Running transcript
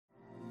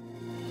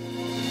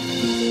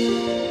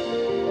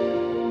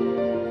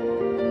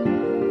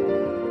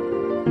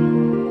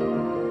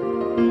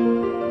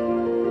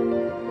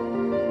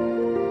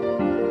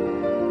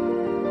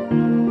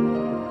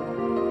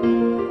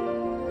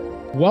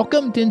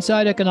Welcome to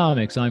Inside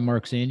Economics. I'm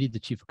Mark Zandi, the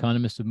chief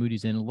economist of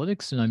Moody's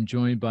Analytics, and I'm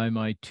joined by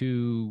my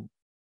two,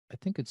 I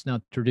think it's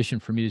now tradition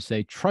for me to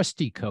say, two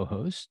trusty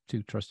co-hosts,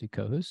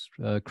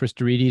 Chris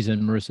Dorides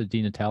and Marisa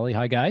Di Natale.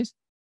 Hi, guys.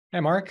 Hey,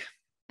 Mark.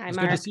 Hi, It was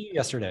Mark. good to see you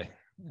yesterday.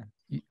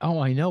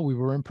 Oh, I know. We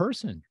were in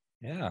person.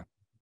 Yeah.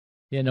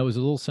 Yeah, no, it was a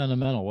little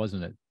sentimental,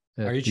 wasn't it?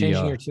 Are you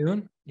changing your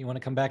tune? You want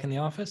to come back in the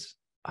office?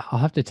 I'll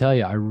have to tell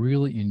you, I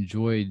really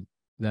enjoyed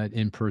that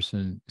in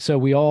person. So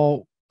we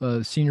all,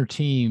 senior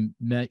team,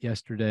 met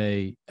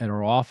yesterday at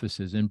our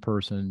offices in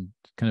person,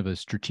 kind of a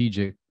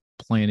strategic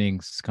planning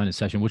kind of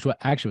session, which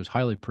actually was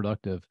highly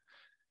productive.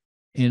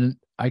 And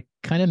I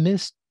kind of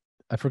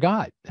I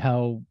forgot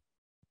how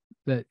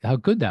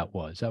good that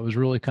was. That was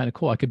really kind of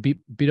cool. I could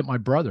beat up my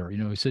brother,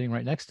 who's sitting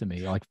right next to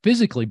me, like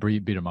physically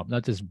beat him up,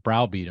 not just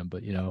browbeat him,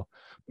 but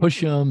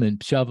push him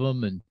and shove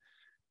him. And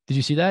did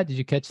you see that? Did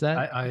you catch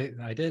that?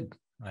 I did.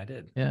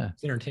 Yeah,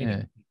 it's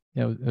entertaining.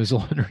 Yeah, it was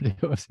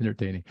it was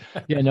entertaining.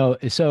 Yeah, no.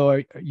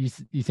 So, you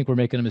think we're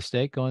making a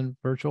mistake going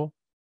virtual?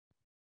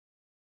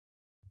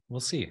 We'll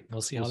see how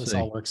this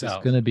all works out.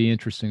 It's going to be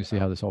interesting to see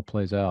how this all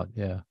plays out.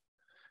 Yeah.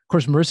 Of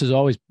course,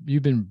 Marissa's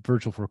you've been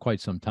virtual for quite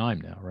some time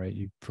now, right?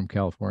 You from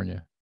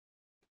California.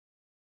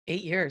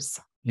 8 years.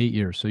 8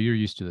 years. So you're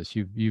used to this.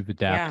 You've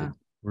adapted.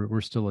 Yeah.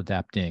 We're still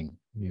adapting.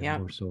 Yeah.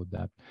 We're still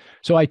adapting.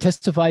 So I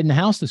testified in the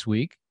House this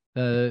week,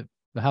 the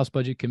House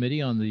Budget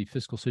Committee, on the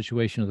fiscal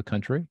situation of the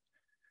country.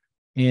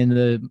 And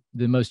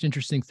the most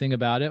interesting thing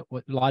about it,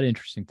 a lot of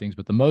interesting things,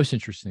 but the most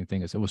interesting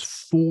thing is it was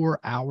 4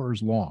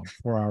 hours long.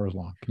 4 hours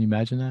long. Can you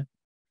imagine that?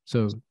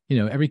 So,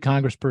 every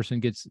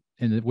congressperson gets,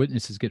 and the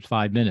witnesses get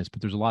 5 minutes,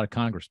 but there's a lot of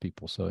Congress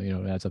people. So, it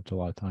adds up to a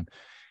lot of time.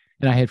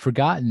 And I had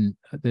forgotten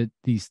that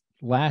these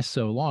last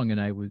so long,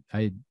 and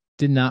I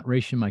did not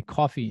ration my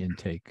coffee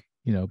intake,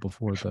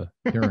 before the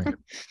hearing.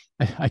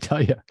 I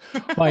tell you,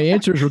 my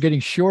answers were getting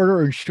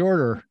shorter and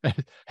shorter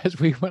as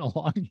we went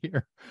along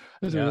here.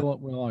 We went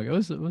along. It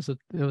was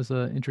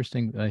an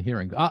interesting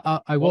hearing.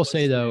 I will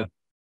say though.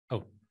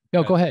 Go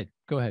ahead.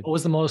 What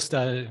was the most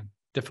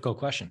difficult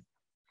question?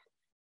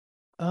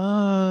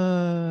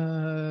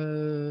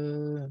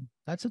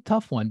 That's a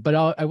tough one, but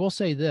I will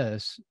say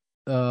this.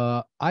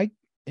 And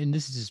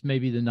this is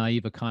maybe the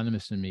naive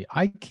economist in me.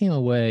 I came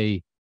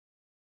away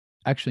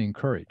actually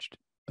encouraged.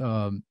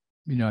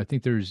 I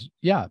think there's,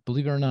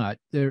 believe it or not,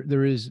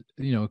 there is,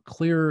 a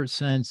clear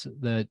sense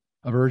of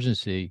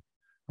urgency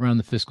around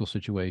the fiscal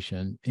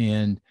situation.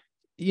 And,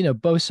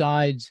 both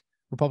sides,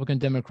 Republican,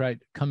 Democrat,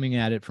 coming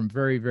at it from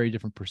very, very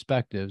different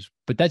perspectives.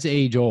 But that's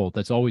age old.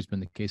 That's always been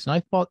the case. And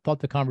I thought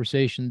the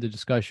conversation, the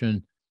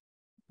discussion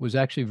was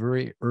actually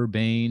very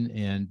urbane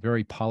and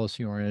very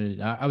policy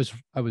oriented. I was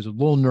a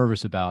little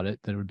nervous about it,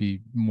 that it would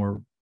be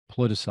more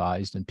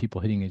politicized and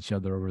people hitting each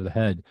other over the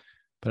head.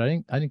 But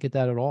I didn't get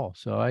that at all.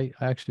 So I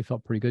actually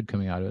felt pretty good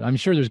coming out of it. I'm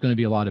sure there's going to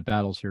be a lot of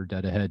battles here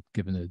dead ahead,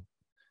 given the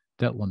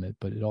debt limit,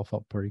 but it all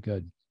felt pretty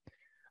good.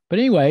 But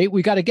anyway,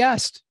 we got a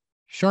guest,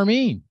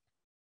 Sharmin.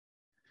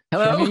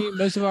 Hello. Sharmin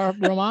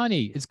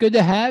Mossavar-Rahmani. It's good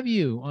to have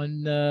you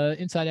on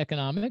Inside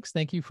Economics.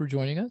 Thank you for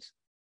joining us.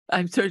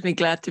 I'm certainly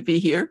glad to be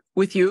here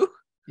with you.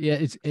 Yeah,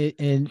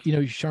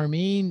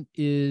 Sharmin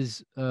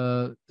is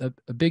a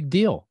big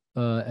deal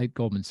at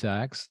Goldman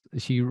Sachs.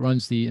 She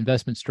runs the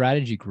investment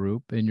strategy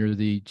group, and you're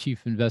the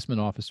chief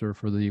investment officer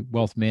for the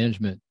wealth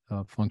management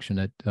function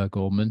at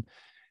Goldman.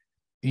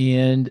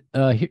 And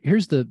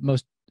here's the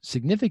most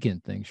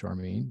significant thing,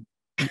 Sharmin.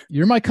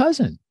 You're my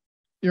cousin.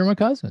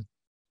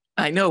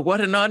 I know.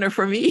 What an honor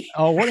for me.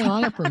 Oh, what an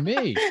honor for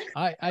me.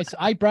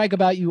 I brag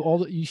about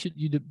you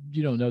you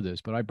don't know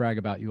this, but I brag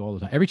about you all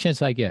the time. Every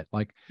chance I get.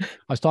 Like, I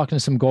was talking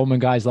to some Goldman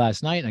guys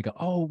last night, and I go,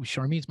 "Oh,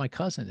 Sharmin's my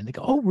cousin." And they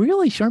go, "Oh,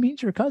 really?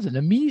 Sharmin's your cousin?"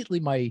 Immediately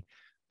my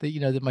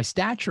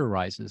stature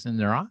rises in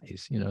their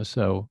eyes,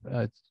 so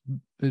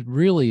it's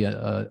really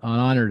an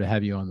honor to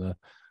have you on the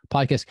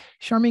podcast.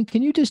 Sharmin,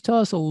 can you just tell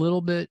us a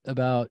little bit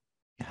about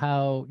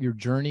how your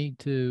journey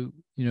to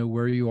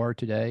where you are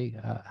today?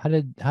 How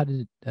did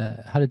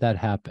that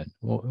happen?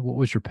 What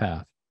was your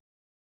path?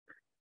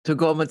 To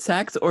Goldman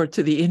Sachs or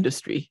to the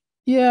industry?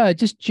 Yeah,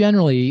 just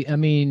generally. I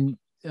mean,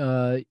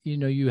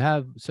 you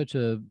have such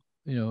a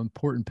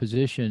important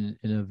position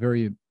in a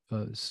very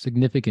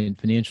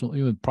significant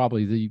financial,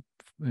 probably the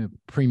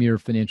premier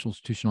financial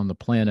institution on the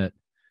planet.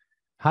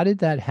 How did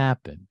that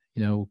happen?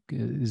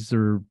 Is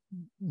there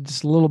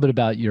just a little bit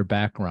about your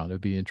background? It'd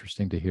be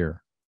interesting to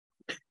hear.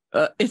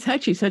 It's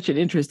actually such an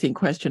interesting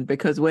question,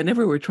 because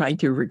whenever we're trying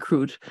to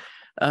recruit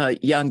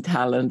young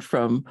talent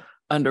from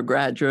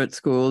undergraduate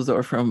schools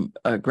or from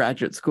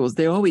graduate schools,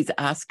 they always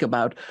ask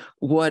about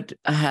what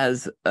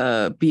has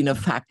been a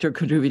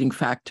contributing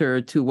factor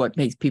to what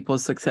makes people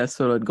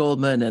successful at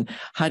Goldman, and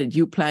how did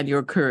you plan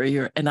your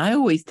career? And I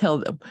always tell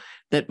them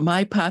that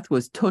my path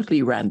was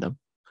totally random,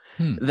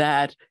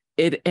 that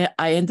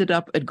I ended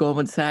up at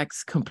Goldman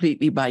Sachs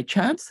completely by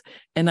chance,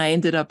 and I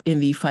ended up in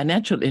the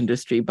financial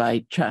industry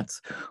by chance.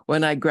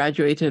 When I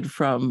graduated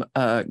from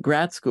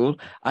grad school,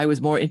 I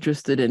was more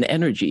interested in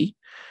energy.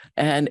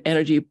 and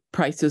energy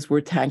prices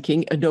were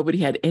tanking, and nobody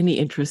had any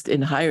interest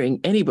in hiring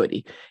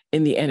anybody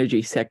in the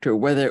energy sector,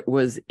 whether it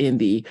was in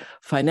the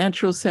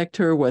financial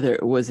sector, whether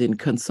it was in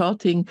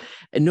consulting,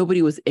 and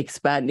nobody was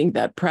expanding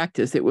that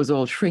practice. It was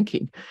all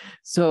shrinking.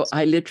 So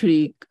I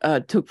literally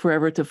took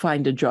forever to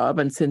find a job.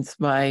 And since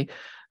my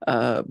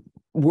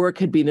work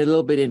had been a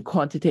little bit in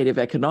quantitative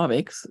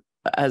economics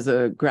as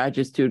a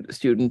graduate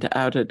student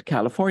out at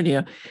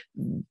California,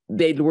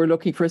 they were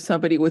looking for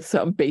somebody with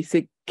some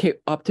basic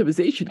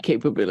optimization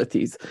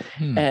capabilities.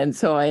 And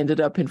so I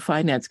ended up in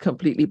finance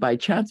completely by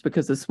chance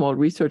because a small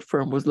research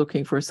firm was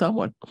looking for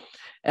someone.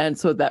 And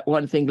so that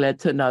one thing led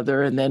to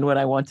another. And then when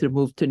I wanted to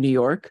move to New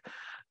York,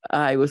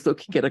 I was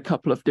looking at a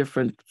couple of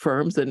different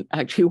firms, and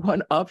actually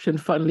one option,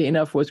 funnily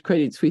enough, was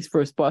Credit Suisse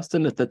First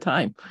Boston at the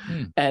time,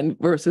 and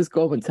versus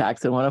Goldman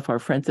Sachs. And one of our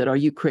friends said, "Are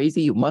you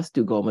crazy? You must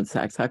do Goldman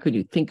Sachs. How could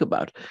you think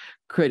about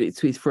Credit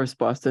Suisse First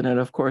Boston?" And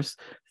of course,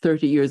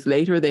 30 years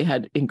later, they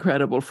had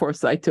incredible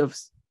foresight of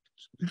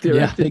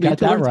they got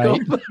that right.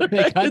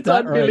 It's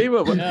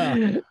unbelievable.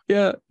 Right.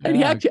 Yeah. And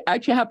he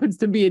actually happens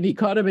to be an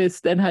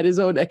economist and had his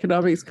own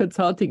economics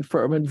consulting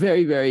firm, and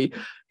very, very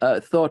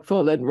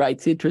thoughtful, and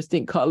writes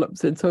interesting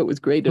columns. And so it was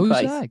great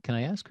advice. Who's that? Can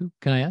I ask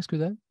who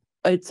that?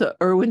 It's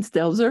Erwin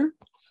Stelzer.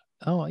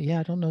 Oh, yeah,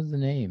 I don't know the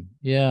name.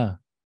 Yeah.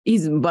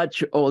 He's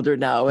much older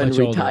now and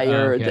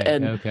retired,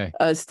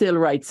 and still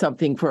writes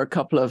something for a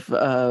couple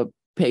of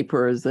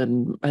papers,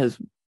 and has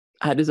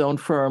had his own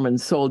firm and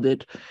sold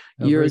it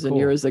years and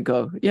years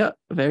ago. Yeah,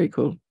 very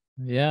cool.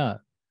 Yeah.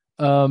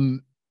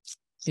 And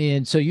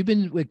so you've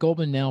been with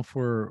Goldman now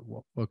for,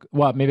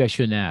 well, maybe I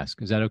shouldn't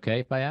ask. Is that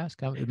okay if I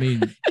ask? I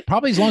mean,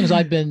 probably as long as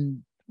I've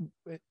been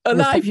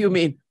alive, you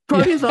mean?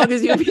 Probably as long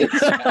as you've been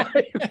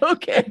alive.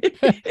 Okay.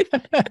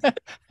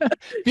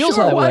 Feels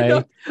that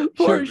way.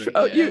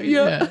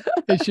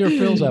 It sure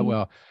feels that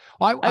well.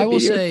 I will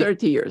say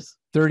 30 years.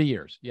 30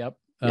 years. Yep.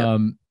 I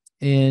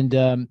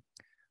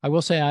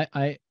will say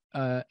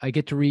I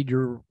get to read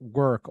your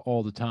work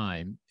all the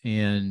time,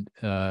 and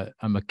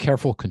I'm a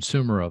careful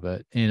consumer of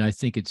it. And I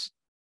think it's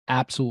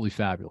absolutely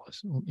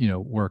fabulous,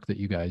 work that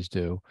you guys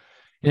do.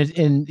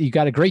 And you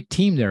got a great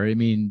team there. I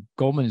mean,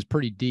 Goldman is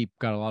pretty deep,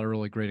 got a lot of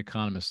really great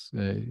economists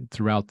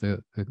throughout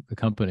the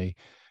company.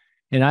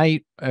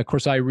 And of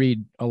course, I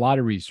read a lot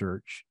of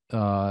research.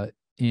 And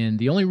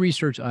the only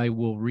research I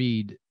will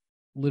read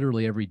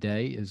literally every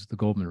day is the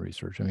Goldman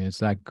research. I mean, it's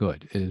that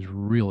good. It is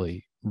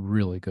really,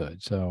 really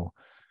good. So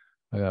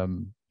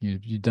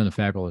you've done a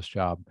fabulous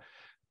job.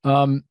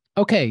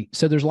 Okay,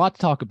 so there's a lot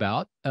to talk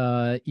about.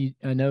 I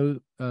know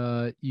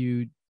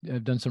you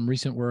have done some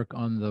recent work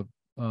on the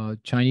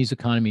Chinese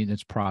economy and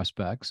its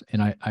prospects,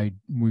 and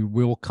we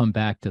will come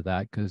back to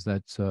that because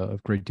that's a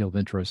great deal of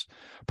interest.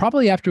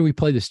 Probably after we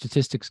play the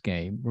statistics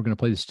game, we're going to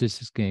play the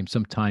statistics game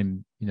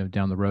sometime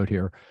down the road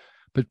here.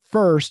 But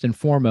first and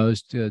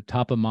foremost,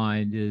 top of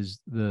mind is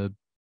the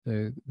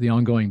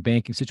ongoing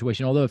banking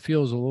situation, although it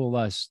feels a little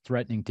less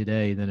threatening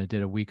today than it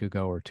did a week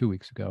ago or 2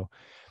 weeks ago.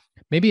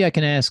 Maybe I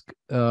can ask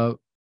to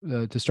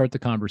start the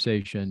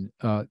conversation.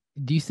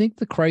 Do you think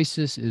the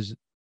crisis is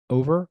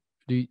over?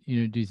 Do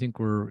you think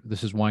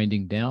this is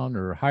winding down,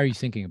 or how are you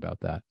thinking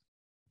about that?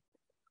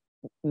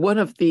 One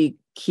of the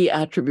key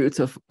attributes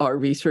of our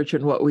research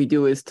and what we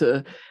do is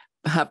to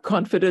have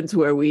confidence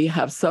where we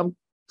have some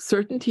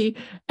certainty,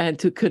 and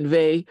to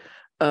convey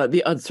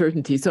the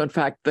uncertainty. So in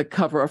fact, the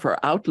cover of our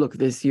outlook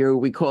this year,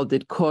 we called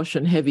it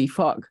Caution Heavy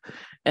Fog.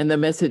 And the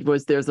message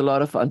was there's a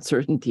lot of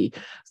uncertainty.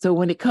 So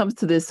when it comes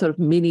to this sort of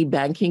mini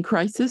banking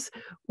crisis,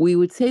 we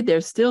would say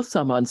there's still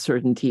some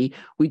uncertainty.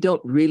 We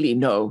don't really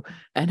know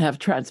and have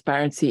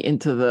transparency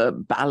into the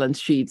balance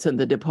sheets and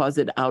the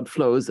deposit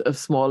outflows of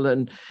small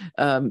and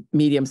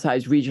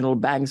medium-sized regional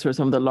banks or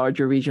some of the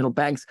larger regional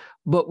banks.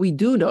 But we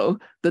do know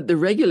that the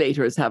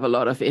regulators have a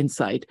lot of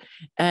insight.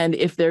 And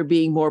if they're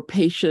being more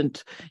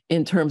patient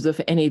in terms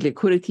of any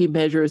liquidity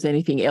measures,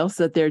 anything else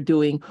that they're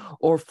doing,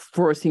 or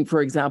forcing,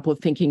 for example,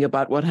 thinking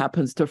about what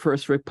happens to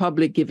First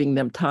Republic, giving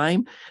them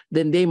time,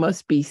 then they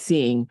must be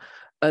seeing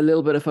a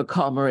little bit of a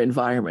calmer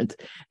environment.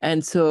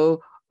 And so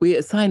we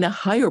assign a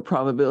higher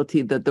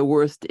probability that the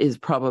worst is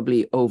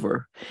probably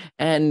over.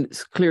 And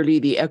clearly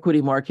the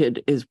equity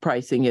market is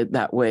pricing it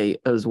that way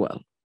as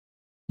well.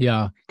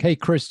 Yeah. Okay,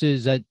 Chris,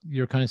 is that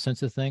your kind of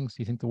sense of things?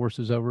 Do you think the worst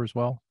is over as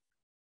well?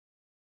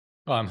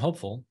 Well, I'm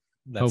hopeful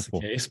that's the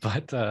case,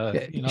 but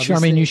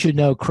Sharmin, you should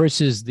know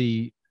Chris is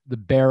the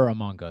bear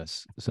among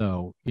us.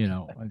 So,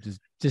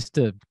 just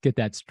to get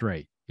that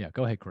straight. Yeah,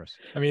 go ahead, Chris.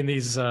 I mean,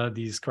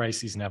 these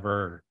crises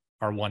never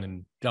are one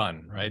and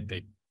done, right?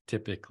 They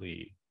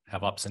typically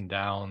have ups and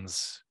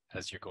downs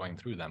as you're going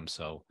through them.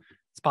 So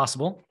it's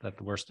possible that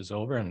the worst is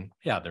over, and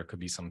there could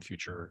be some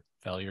future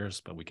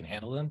failures, but we can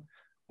handle them.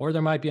 Or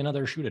there might be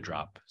another shoe to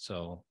drop.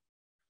 So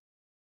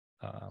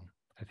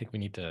I think we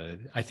need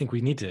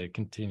to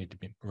continue to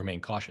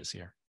remain cautious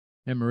here.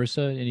 And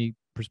Marisa, any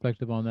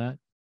perspective on that?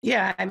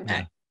 Yeah,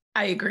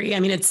 I agree. I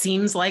mean, it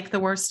seems like the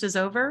worst is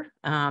over.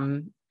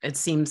 It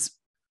seems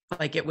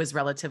like it was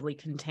relatively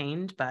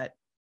contained, but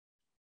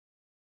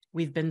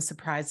we've been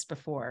surprised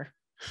before.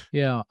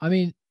 Yeah, I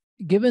mean,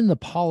 given the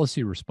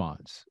policy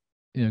response,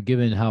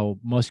 given how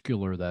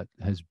muscular that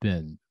has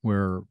been,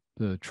 where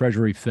the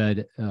Treasury,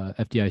 Fed,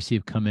 FDIC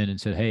have come in and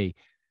said, hey,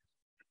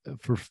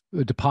 for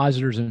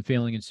depositors and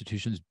failing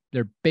institutions,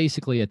 they're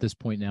basically at this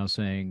point now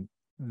saying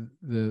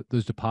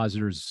those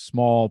depositors,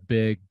 small,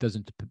 big,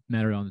 doesn't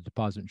matter on the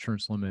deposit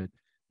insurance limit,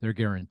 they're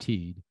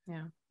guaranteed.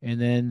 Yeah. And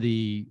then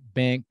the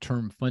bank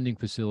term funding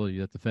facility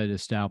that the Fed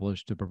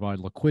established to provide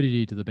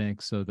liquidity to the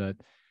banks so that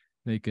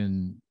they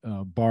can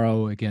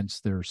borrow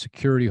against their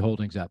security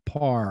holdings at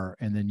par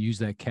and then use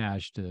that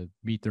cash to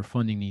meet their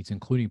funding needs,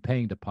 including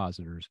paying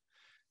depositors.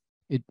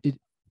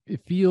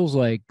 It feels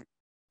like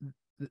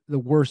the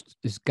worst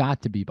has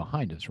got to be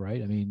behind us,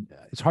 right? I mean,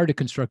 it's hard to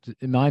construct,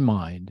 in my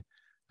mind,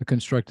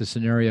 a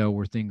scenario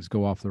where things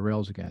go off the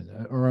rails again.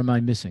 Or am I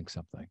missing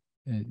something?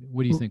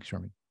 What do you think,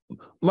 Sharmin?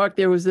 Mark,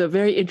 there was a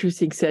very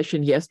interesting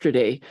session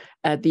yesterday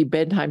at the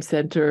Bentheim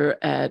Center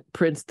at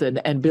Princeton,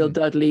 and Bill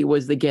Dudley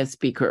was the guest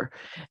speaker.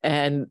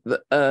 And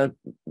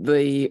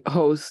the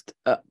host,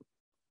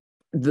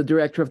 the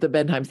director of the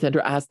Bentheim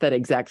Center, asked that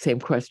exact same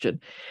question.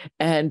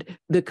 And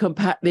they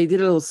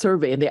did a little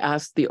survey, and they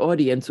asked the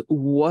audience,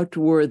 what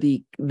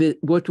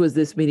was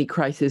this mini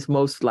crisis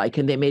most like?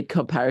 And they made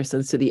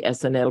comparisons to the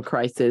S&L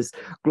crisis,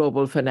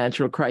 global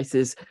financial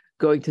crisis,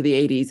 going to the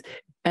 80s.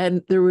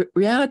 And the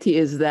reality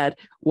is that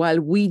while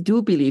we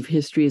do believe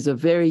history is a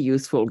very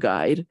useful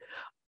guide,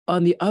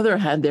 on the other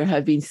hand, there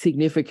have been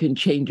significant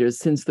changes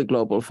since the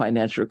global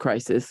financial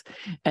crisis.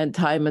 And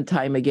time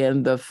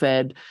again, the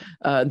Fed,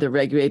 the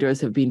regulators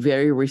have been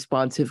very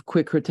responsive,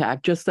 quicker to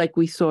act, just like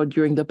we saw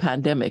during the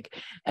pandemic.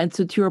 And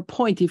so to your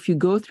point, if you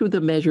go through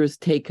the measures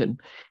taken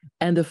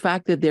and the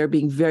fact that they're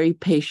being very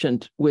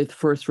patient with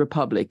First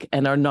Republic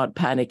and are not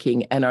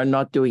panicking and are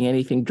not doing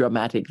anything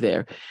dramatic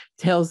there,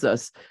 tells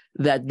us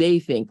that they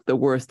think the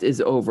worst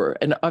is over.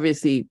 And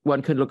obviously,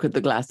 one can look at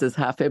the glass as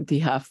half empty,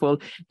 half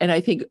full. And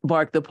I think,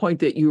 Mark, the point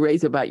that you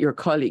raise about your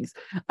colleagues,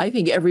 I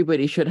think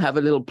everybody should have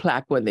a little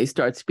plaque when they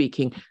start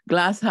speaking,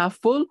 glass half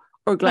full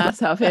or glass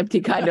half empty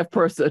kind of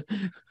person,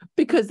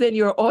 because then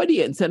your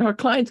audience and our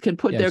clients can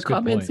put their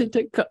comments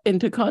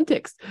into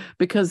context,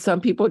 because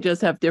some people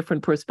just have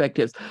different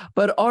perspectives.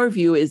 But our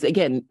view is,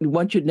 again,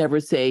 one should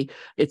never say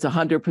it's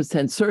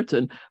 100%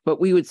 certain,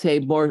 but we would say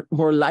more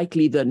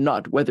likely than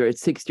not, whether it's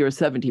 60 or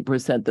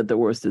 70% that the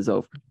worst is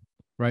over.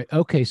 Right.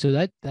 Okay. So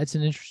that's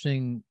an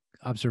interesting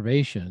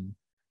observation.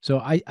 So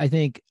I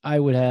think I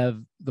would have,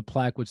 the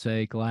plaque would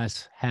say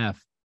glass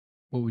half.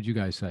 What would you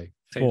guys say?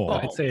 Full.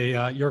 I'd say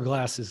your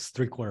glass is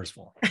 3/4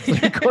 full.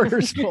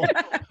 3/4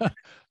 full.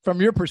 From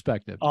your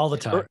perspective. All the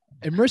time.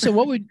 And Marisa,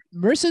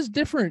 Marissa's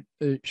different,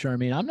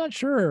 Sharmin. I'm not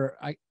sure.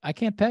 I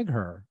can't peg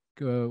her.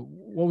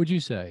 What would you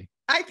say?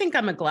 I think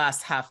I'm a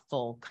glass half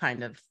full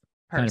kind of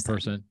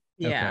person.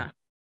 Yeah.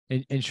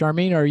 Okay. And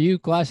Sharmin, are you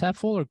glass half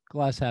full or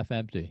glass half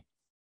empty?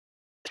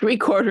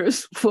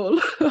 3/4 full.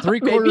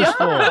 3/4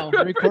 full.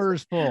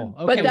 3/4 full.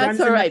 Okay. But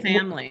that's all right.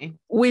 Family.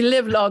 We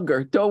live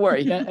longer. Don't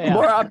worry. Yeah.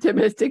 More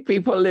optimistic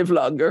people live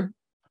longer.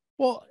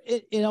 Well,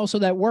 and also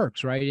that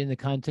works, right? In the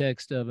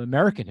context of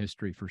American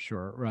history, for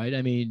sure, right?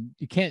 I mean,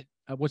 you can't.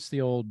 What's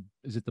the old?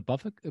 Is it the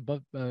Buffett?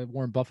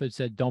 Warren Buffett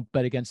said, "Don't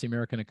bet against the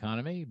American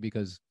economy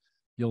because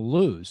you'll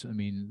lose." I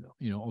mean,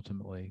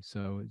 ultimately.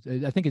 So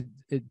I think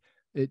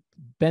it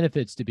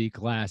benefits to be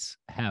glass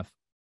half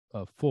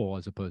full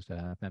as opposed to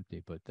half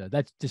empty, but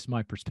that's just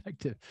my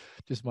perspective.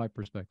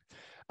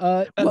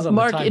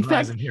 Mark, in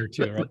fact, here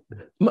too,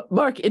 right?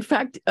 Mark, in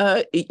fact,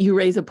 you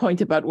raise a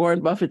point about Warren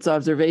Buffett's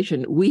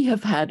observation. We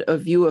have had a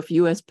view of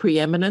U.S.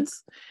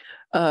 preeminence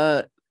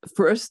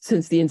first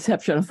since the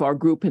inception of our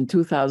group in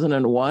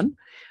 2001.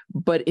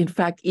 But in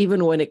fact,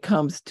 even when it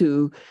comes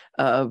to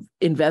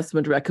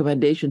investment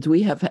recommendations,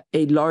 we have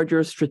a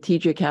larger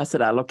strategic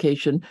asset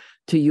allocation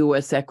to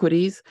U.S.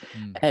 equities.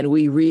 And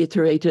we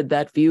reiterated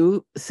that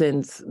view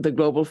since the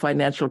global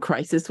financial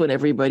crisis, when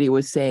everybody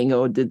was saying,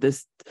 oh, did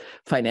this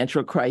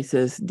financial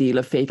crisis deal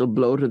a fatal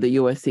blow to the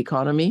U.S.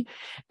 economy?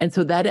 And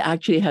so that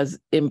actually has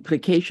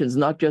implications,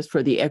 not just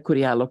for the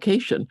equity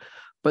allocation,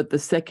 but the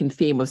second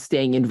theme of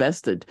staying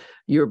invested.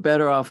 You're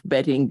better off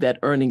betting that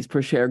earnings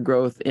per share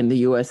growth in the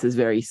U.S. is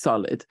very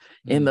solid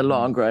in the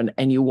long run,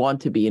 and you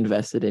want to be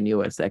invested in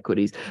U.S.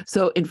 equities.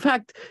 So, in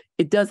fact,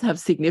 it does have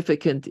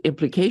significant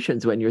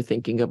implications when you're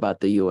thinking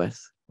about the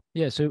U.S.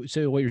 Yeah. So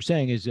what you're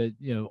saying is that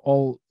you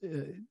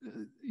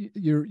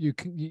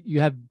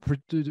have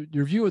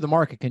your view of the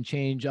market can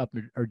change up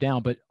or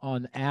down, but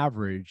on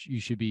average,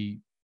 you should be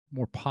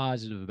more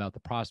positive about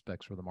the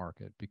prospects for the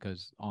market,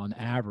 because on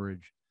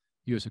average,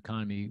 U.S.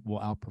 economy will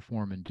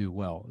outperform and do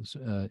well,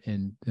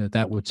 and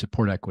that would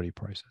support equity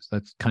prices.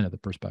 That's kind of the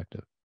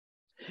perspective.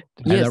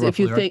 Yes, if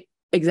you think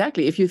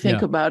exactly, if you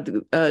think about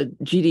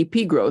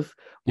GDP growth,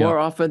 more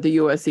often the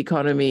U.S.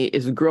 economy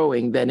is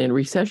growing than in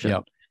recession. Yeah,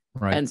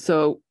 right. And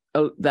so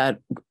that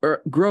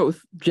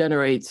growth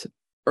generates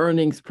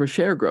earnings per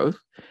share growth,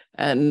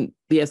 and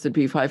the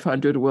S&P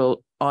 500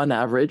 will, on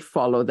average,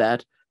 follow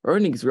that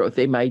earnings growth.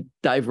 They might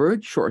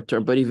diverge short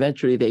term, but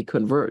eventually they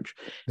converge.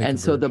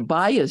 So the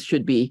bias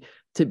should be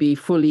to be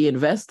fully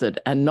invested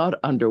and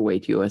not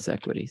underweight U.S.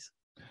 equities.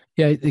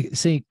 Yeah,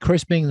 see,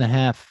 Chris being the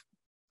half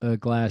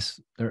glass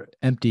or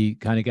empty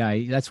kind of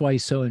guy, that's why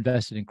he's so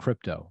invested in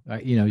crypto.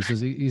 You know, he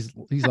says he's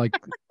like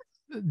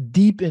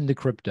deep into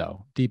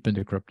crypto.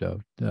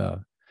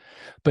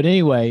 But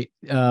anyway,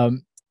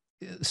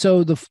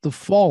 so the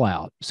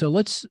fallout. So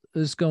let's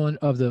go on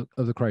of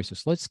the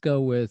crisis. Let's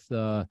go with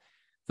the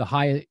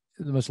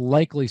most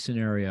likely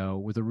scenario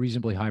with a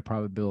reasonably high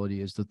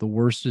probability is that the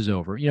worst is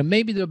over. You know,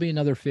 maybe there'll be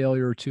another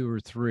failure or two or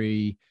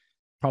three,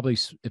 probably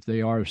if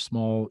they are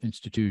small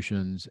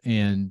institutions,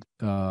 and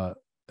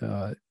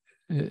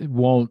it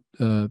won't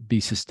be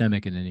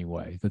systemic in any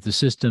way, that the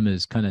system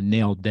is kind of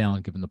nailed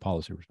down given the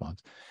policy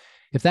response.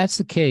 If that's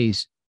the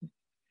case,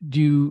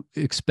 do you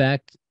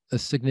expect a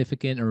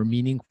significant or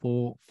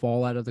meaningful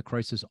fallout of the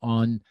crisis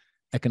on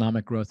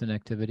economic growth and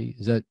activity?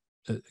 Is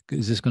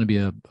this going to be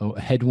a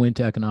headwind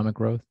to economic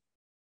growth?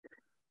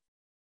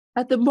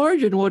 At the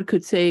margin, one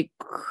could say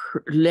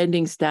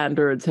lending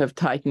standards have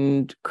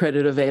tightened,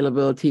 credit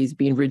availability has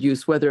been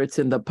reduced, whether it's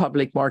in the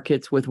public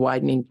markets with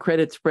widening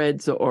credit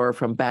spreads or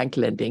from bank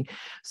lending.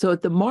 So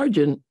at the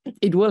margin,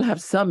 it will have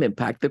some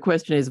impact. The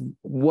question is,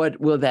 what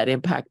will that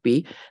impact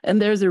be?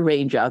 And there's a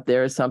range out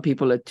there. Some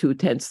people at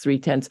 2/10,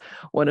 3/10.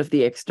 One of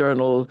the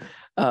external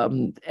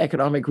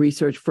economic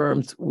research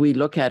firms we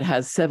look at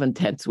has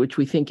 7/10, which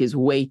we think is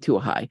way too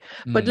high.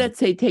 But let's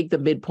say take the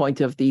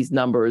midpoint of these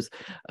numbers,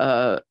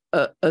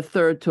 a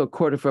third to a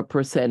quarter of a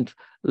percent,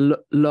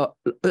 let's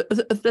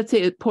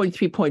say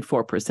 0.3,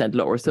 0.4%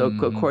 lower. So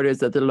a quarter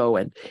is at the low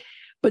end.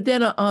 But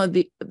then on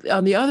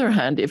the other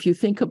hand, if you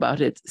think about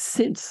it,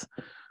 since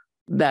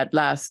that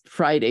last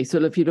Friday,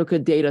 so if you look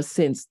at data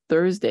since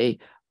Thursday,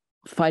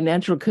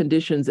 financial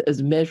conditions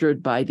as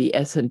measured by the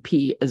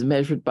S&P, as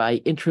measured by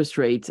interest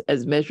rates,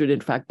 as measured,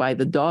 in fact, by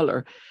the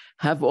dollar,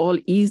 have all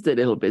eased a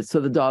little bit. So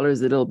the dollar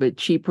is a little bit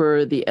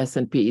cheaper, the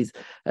S&Ps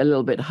a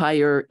little bit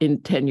higher, in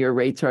 10-year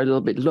rates are a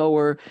little bit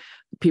lower.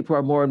 People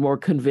are more and more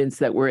convinced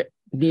that we're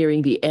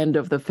nearing the end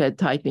of the Fed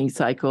tightening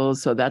cycle.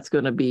 So that's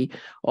going to be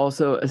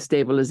also a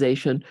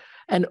stabilization.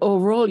 And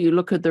overall, you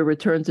look at the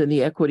returns in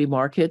the equity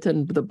market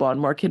and the bond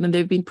market, and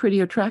they've been pretty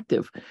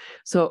attractive.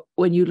 So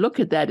when you look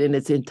at that in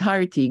its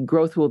entirety,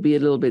 growth will be a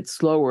little bit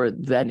slower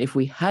than if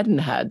we hadn't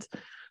had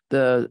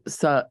the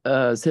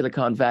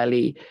Silicon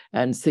Valley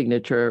and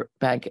Signature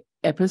Bank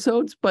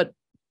episodes. But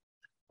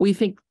we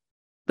think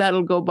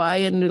that'll go by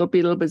and it'll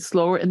be a little bit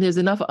slower. And there's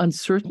enough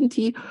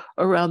uncertainty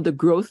around the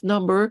growth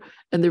number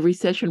and the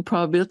recession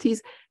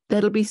probabilities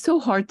that'll be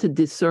so hard to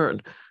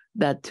discern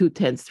that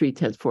 2/10,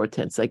 3/10,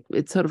 4/10. Like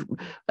it's sort of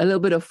a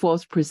little bit of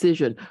false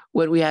precision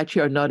when we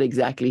actually are not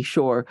exactly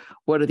sure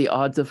what are the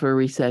odds of a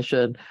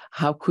recession,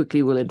 how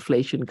quickly will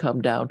inflation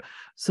come down.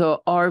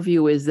 So our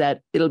view is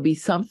that it'll be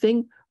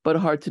something, but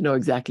hard to know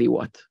exactly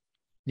what.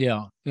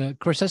 Yeah, of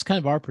course, that's kind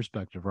of our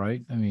perspective,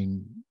 right? I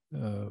mean,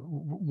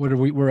 what are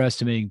we're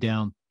estimating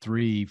down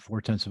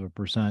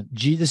 3/4%.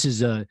 This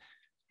is a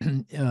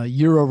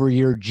year over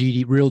year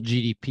real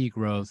GDP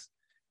growth,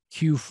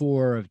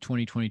 Q4 of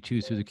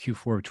 2022 through the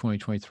Q4 of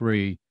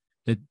 2023,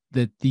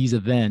 that these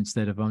events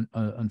that have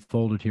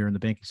unfolded here in the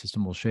banking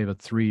system will shave a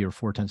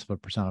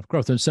 3/4% off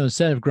growth. And so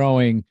instead of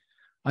growing,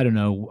 I don't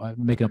know,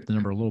 I'm making up the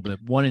number a little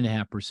bit,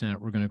 1.5%,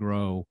 we're going to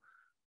grow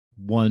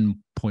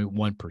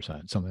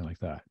 1.1%, something like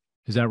that.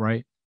 Is that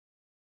right,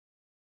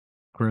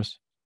 Chris?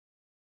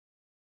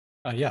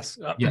 Yes.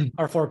 Yeah.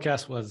 Our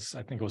forecast was,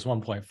 I think it was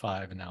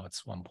 1.5, and now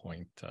it's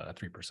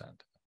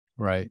 1.3%.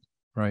 Right.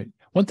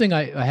 One thing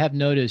I have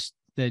noticed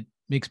that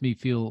makes me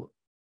feel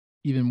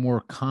even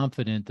more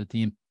confident that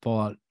the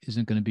fallout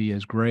isn't going to be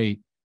as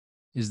great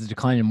is the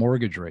decline in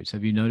mortgage rates.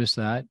 Have you noticed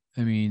that?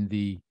 I mean,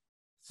 the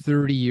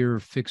 30-year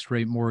fixed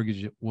rate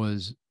mortgage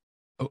was,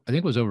 I think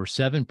it was over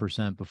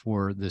 7%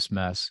 before this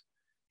mess.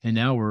 And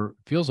now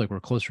feels like we're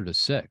closer to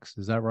 6%.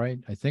 Is that right?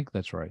 I think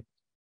that's right.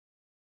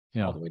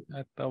 Yeah.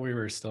 I thought we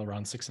were still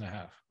around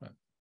 6.5. But...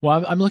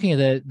 Well, I'm looking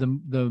at the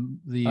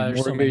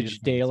mortgage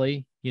so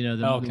daily, you know,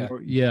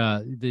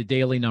 the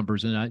daily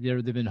numbers, and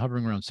they've been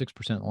hovering around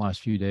 6% in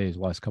the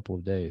last couple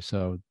of days.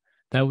 So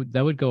that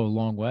would go a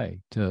long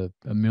way to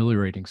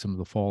ameliorating some of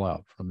the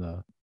fallout from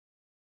the.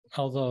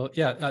 Although,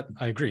 yeah,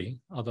 I agree.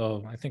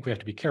 Although I think we have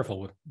to be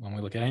careful when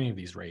we look at any of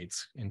these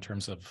rates in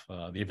terms of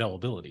the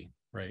availability,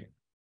 right?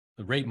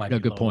 The rate might be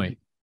good low, point,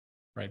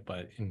 right?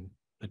 But in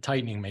the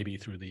tightening, maybe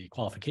through the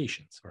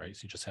qualifications, right?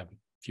 So you just have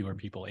fewer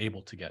people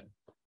able to get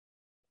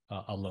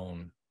a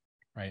loan,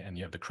 right? And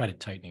you have the credit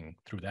tightening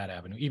through that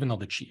avenue, even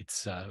though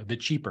it's a bit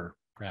cheaper,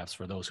 perhaps,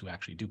 for those who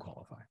actually do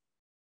qualify.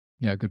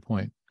 Yeah, good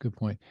point.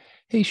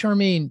 Hey,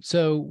 Sharmin,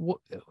 so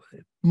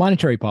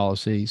monetary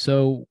policy.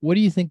 So what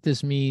do you think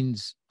this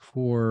means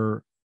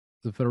for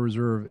the Federal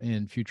Reserve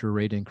and future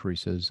rate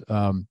increases?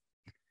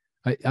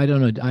 I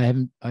don't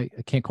know. I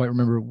can't quite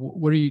remember.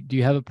 Do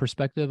you have a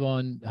perspective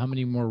on how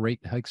many more rate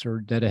hikes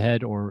are dead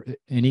ahead, or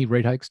any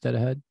rate hikes dead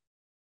ahead?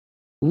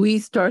 We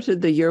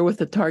started the year with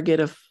a target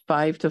of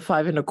 5 to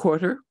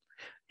 5.25.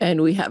 And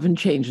we haven't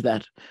changed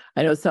that.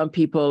 I know some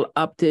people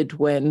opted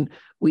when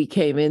we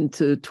came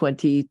into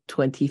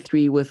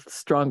 2023 with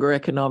stronger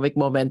economic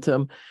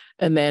momentum,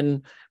 and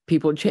then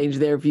people changed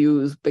their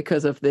views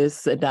because of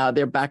this, and now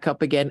they're back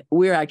up again.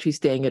 We're actually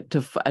staying at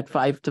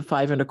 5 to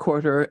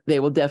 5.25. They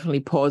will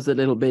definitely pause a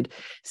little bit,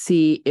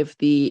 see if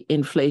the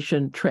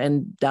inflation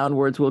trend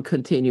downwards will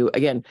continue.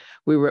 Again,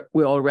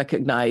 we all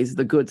recognize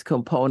the goods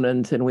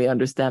component and we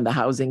understand the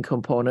housing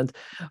component,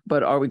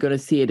 but are we going to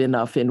see it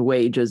enough in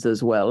wages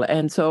as well?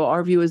 And so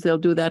our view is they'll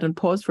do that and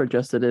pause for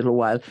just a little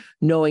while,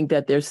 knowing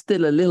that there's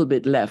still a little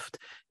bit left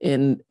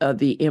in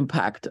the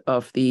impact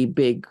of the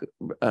big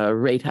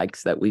rate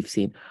hikes that we've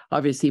seen.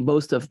 Obviously,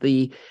 most of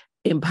the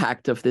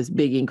impact of this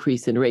big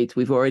increase in rates,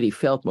 we've already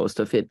felt most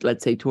of it,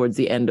 let's say, towards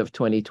the end of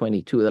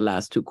 2022, the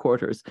last 2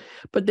 quarters.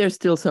 But there's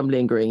still some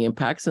lingering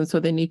impacts, and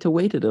so they need to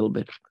wait a little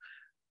bit.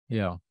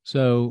 Yeah.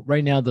 So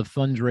right now, the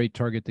funds rate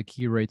target, the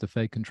key rate the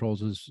Fed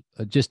controls is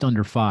just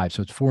under 5.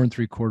 So it's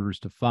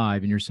 4.75 to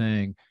 5. And you're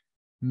saying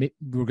we're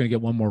going to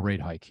get one more rate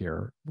hike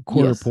here, a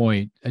quarter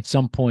point at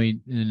some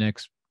point in the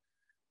next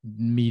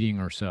meeting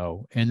or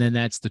so. And then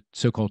that's the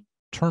so-called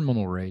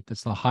terminal rate.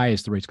 That's the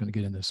highest the rate's going to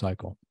get in this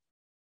cycle.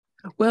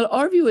 Well,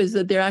 our view is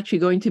that they're actually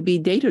going to be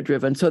data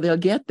driven. So they'll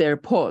get their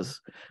pause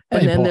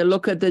and then they'll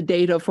look at the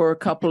data for a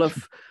couple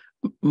of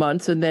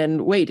months and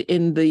then wait.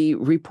 In the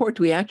report,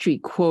 we actually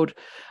quote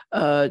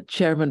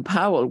Chairman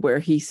Powell, where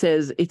he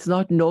says it's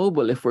not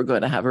noble if we're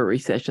going to have a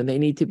recession. They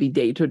need to be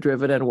data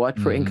driven and watch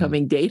for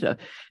incoming data.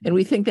 And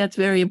we think that's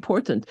very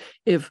important.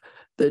 If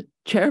the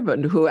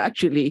chairman, who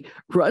actually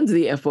runs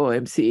the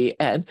FOMC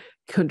and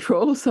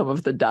controls some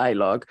of the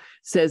dialogue,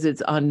 says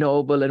it's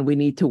unknowable and we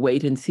need to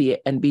wait and see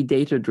and be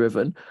data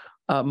driven,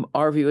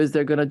 our view is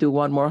they're going to do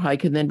one more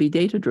hike and then be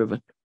data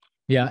driven.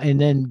 Yeah,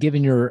 and then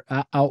given your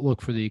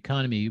outlook for the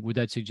economy, would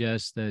that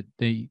suggest that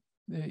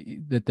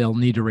they'll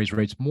need to raise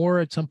rates more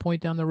at some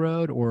point down the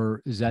road,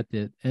 or is that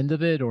the end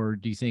of it? Or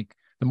do you think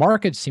the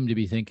markets seem to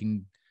be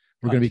thinking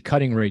we're going to be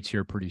cutting rates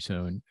here pretty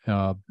soon?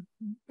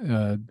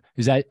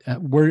 Is that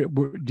where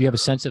do you have a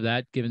sense of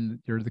that,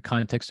 given the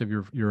context of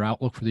your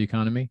outlook for the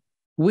economy?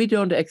 We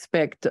don't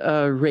expect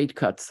rate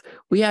cuts.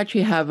 We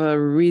actually have a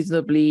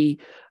reasonably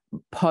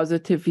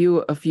positive view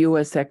of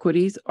U.S.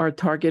 equities. Our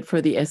target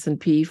for the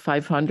S&P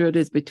 500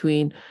 is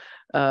between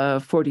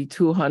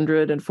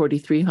 4,200 and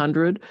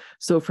 4,300.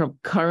 So from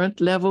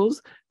current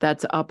levels,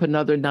 that's up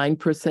another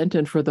 9%.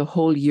 And for the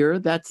whole year,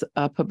 that's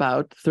up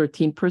about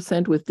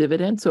 13% with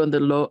dividends, so in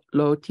the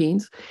low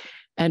teens.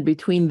 And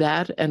between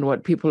that and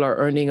what people are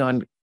earning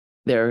on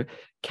their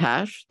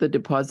cash, the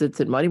deposits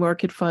in money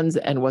market funds,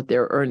 and what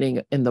they're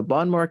earning in the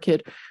bond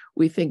market,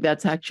 we think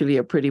that's actually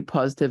a pretty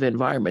positive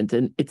environment.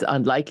 And it's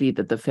unlikely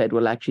that the Fed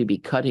will actually be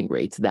cutting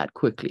rates that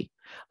quickly,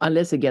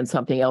 unless, again,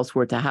 something else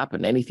were to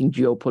happen, anything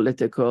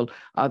geopolitical,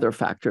 other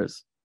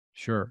factors.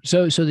 Sure.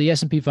 So the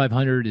S&P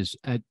 500 is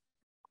at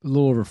a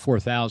little over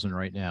 4,000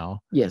 right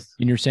now. Yes.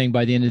 And you're saying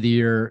by the end of the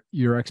year,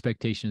 your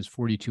expectation is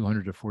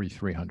 4,200 to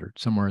 4,300,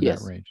 somewhere in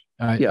that range.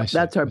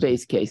 That's our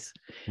base case.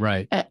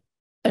 Right.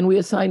 And we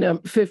assign a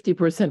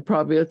 50%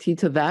 probability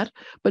to that,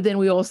 but then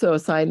we also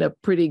assign a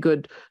pretty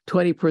good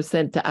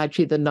 20% to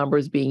actually the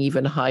numbers being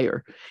even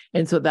higher.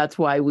 And so that's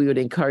why we would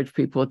encourage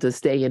people to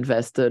stay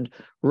invested,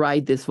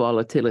 ride this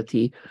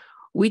volatility.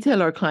 We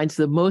tell our clients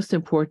the most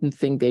important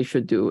thing they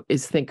should do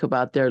is think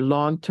about their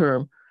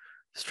long-term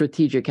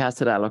strategic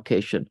asset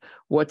allocation.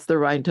 What's the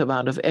right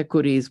amount of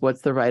equities?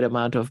 What's the right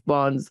amount of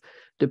bonds?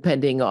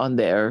 Depending on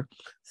the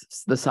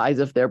size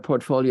of their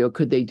portfolio,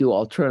 could they do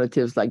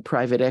alternatives like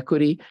private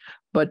equity?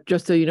 But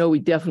just so you know, we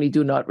definitely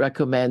do not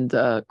recommend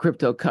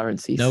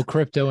cryptocurrencies. No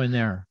crypto in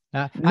there.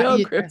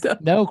 Crypto.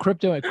 No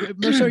crypto.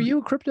 Marisa, are you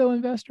a crypto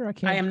investor?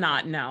 I am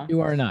not. No.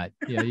 You are not.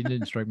 Yeah, you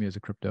didn't strike me as a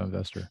crypto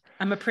investor.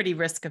 I'm a pretty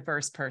risk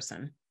averse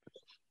person.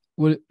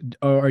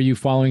 Are you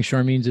following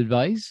Sharmin's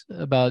advice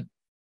about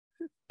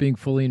being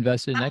fully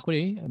invested in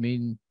equity? I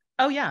mean.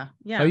 Oh yeah.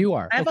 Yeah. Oh, you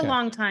are. I have a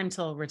long time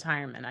till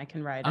retirement. I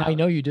can ride out. I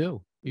know you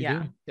do.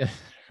 You do.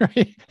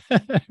 Right.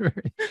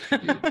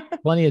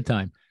 Plenty of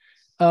time.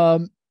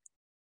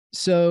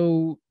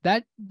 So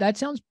that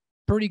sounds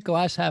pretty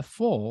glass half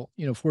full,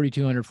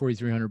 4,200,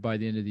 4,300 by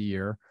the end of the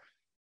year.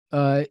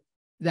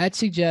 That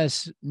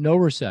suggests no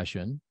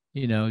recession,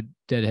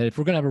 deadhead. If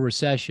we're going to have a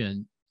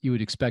recession, you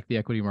would expect the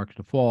equity market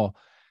to fall.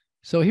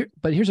 So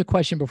here's a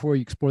question before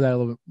you explore that a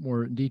little bit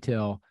more in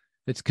detail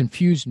that's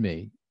confused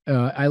me.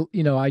 I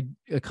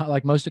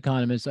like most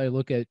economists, I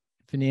look at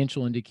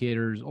financial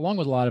indicators along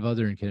with a lot of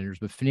other indicators,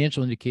 but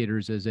financial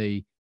indicators as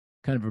a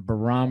kind of a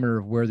barometer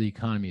of where the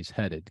economy is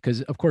headed.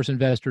 Because of course,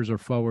 investors are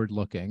forward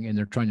looking and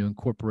they're trying to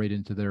incorporate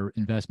into their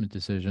investment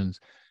decisions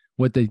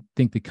what they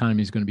think the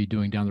economy is going to be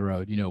doing down the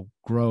road,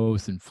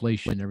 growth,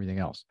 inflation, everything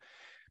else.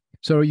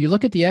 So you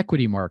look at the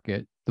equity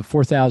market, the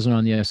 4,000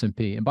 on the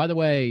S&P. And by the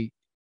way,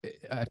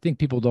 I think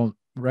people don't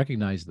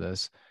recognize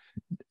this,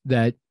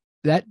 that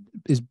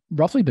is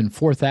roughly been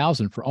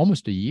 4,000 for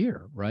almost a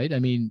year, right? I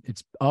mean,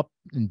 it's up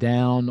and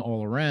down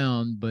all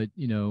around, but,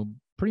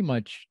 pretty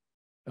much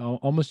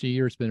almost a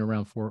year it's been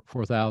around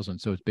 4,000.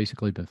 So it's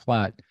basically been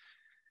flat.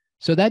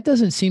 So that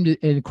doesn't seem to,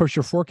 and of course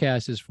your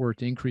forecast is for it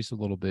to increase a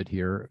little bit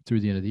here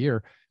through the end of the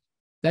year.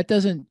 That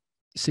doesn't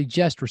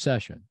suggest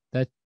recession.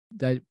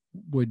 That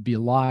would be a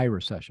lie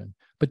recession.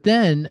 But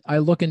then I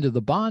look into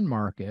the bond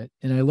market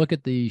and I look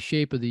at the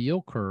shape of the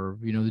yield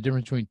curve, the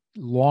difference between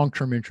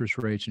long-term interest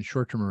rates and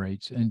short-term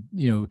rates. And,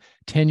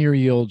 10-year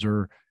yields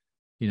are,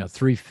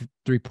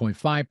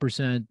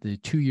 3.5%. The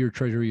 2-year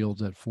treasury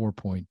yields at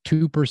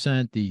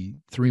 4.2%. The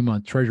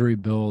 3-month treasury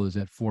bill is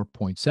at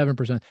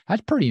 4.7%.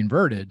 That's pretty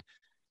inverted.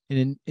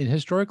 And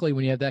historically,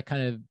 when you have that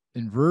kind of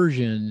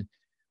inversion,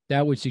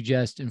 that would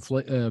suggest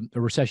a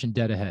recession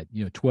dead ahead,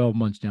 12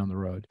 months down the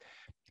road.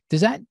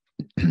 Does that,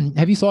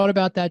 have you thought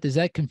about that? Does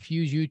that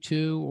confuse you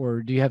too?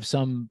 Or do you have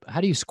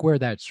how do you square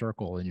that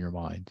circle in your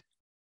mind?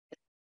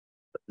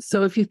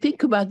 So if you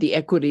think about the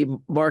equity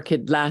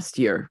market last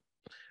year,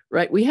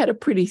 right, we had a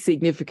pretty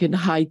significant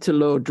high to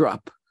low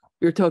drop.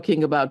 You're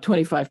talking about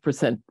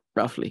 25%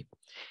 roughly.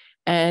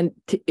 And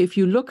if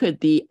you look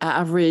at the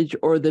average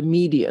or the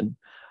median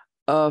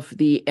of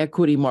the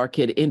equity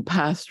market in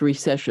past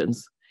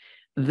recessions,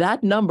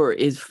 that number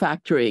is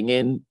factoring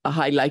in a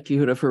high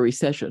likelihood of a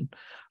recession.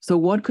 So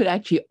one could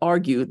actually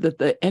argue that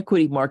the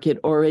equity market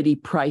already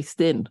priced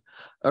in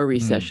a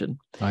recession.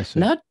 I see.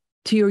 Now,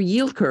 to your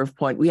yield curve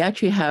point, we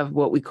actually have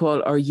what we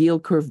call our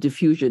yield curve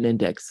diffusion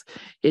index.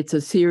 It's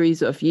a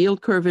series of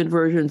yield curve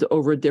inversions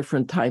over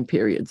different time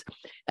periods.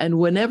 And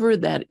whenever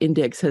that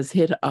index has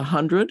hit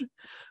 100,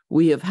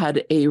 we have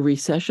had a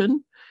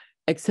recession,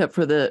 except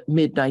for the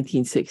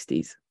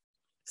mid-1960s.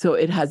 So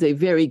it has a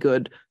very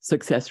good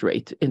success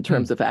rate in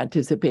terms of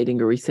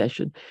anticipating a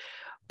recession.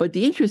 But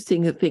the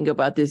interesting thing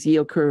about this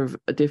yield curve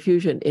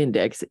diffusion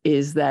index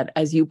is that,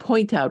 as you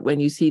point out, when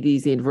you see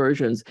these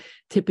inversions,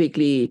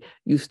 typically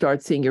you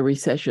start seeing a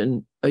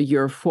recession a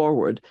year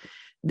forward.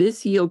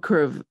 This yield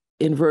curve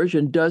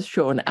inversion does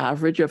show an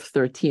average of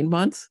 13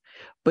 months,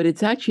 but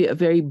it's actually a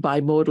very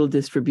bimodal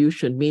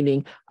distribution,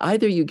 meaning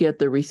either you get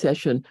the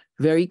recession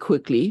very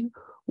quickly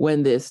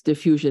when this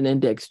diffusion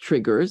index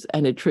triggers,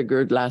 and it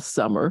triggered last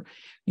summer,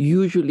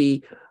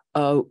 usually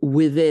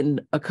within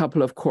a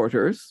couple of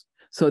quarters.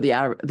 So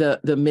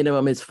the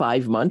minimum is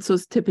 5 months. So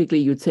typically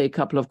you'd say a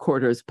couple of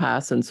quarters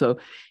pass. And so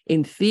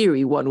in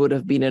theory, one would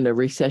have been in a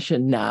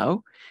recession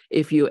now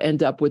if you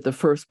end up with the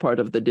first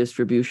part of the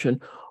distribution,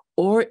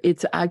 or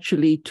it's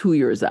actually 2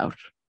 years out.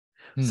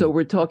 So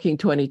we're talking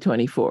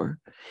 2024.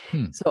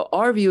 So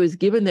our view is,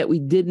 given that we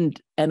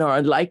didn't and are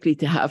unlikely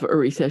to have a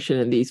recession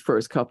in these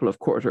first couple of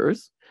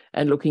quarters,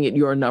 and looking at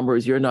your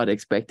numbers, you're not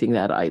expecting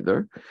that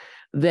either,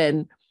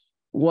 then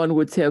one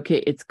would say, okay,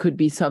 it could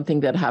be something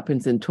that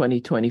happens in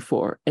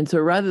 2024. And so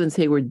rather than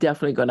say we're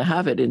definitely going to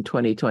have it in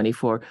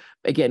 2024,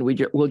 again,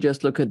 we'll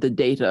just look at the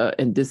data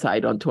and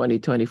decide on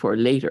 2024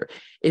 later.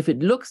 If it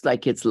looks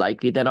like it's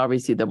likely, then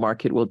obviously the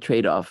market will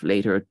trade off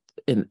later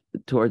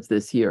towards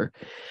this year.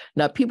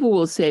 Now, people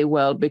will say,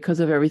 well, because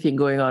of everything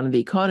going on in the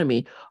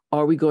economy,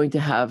 are we going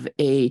to have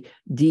a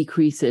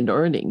decrease in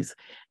earnings?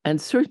 And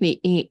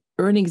certainly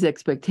earnings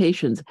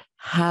expectations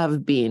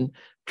have been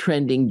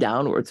trending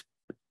downwards.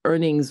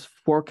 Earnings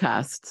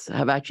forecasts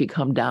have actually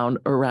come down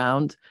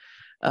around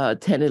 10,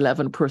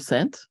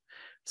 11%.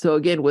 So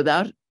again,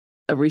 without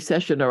a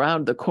recession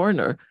around the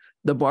corner,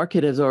 the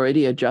market has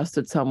already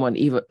adjusted somewhat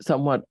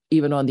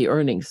even on the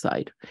earnings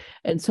side.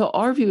 And so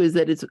our view is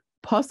that it's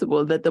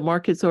possible that the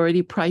market's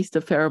already priced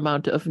a fair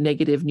amount of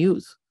negative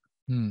news.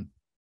 And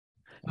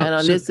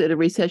unless a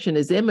recession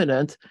is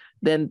imminent,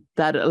 then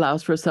that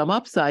allows for some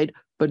upside,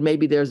 but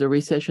maybe there's a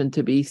recession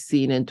to be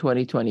seen in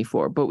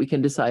 2024, but we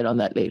can decide on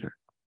that later.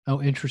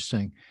 Oh,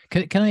 interesting.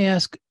 Can I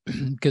ask,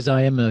 because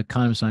I am an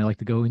economist and I like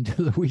to go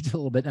into the weeds a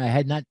little bit. I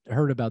had not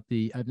heard about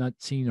I've not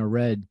seen or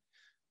read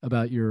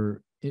about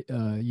your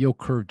yield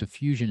curve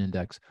diffusion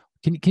index.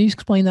 Can you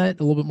explain that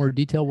in a little bit more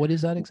detail? What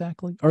is that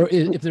exactly? Or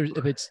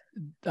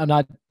I'm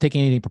not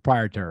taking anything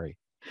proprietary.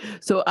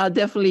 So I'll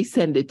definitely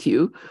send it to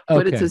you,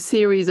 but It's a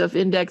series of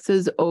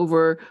indexes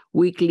over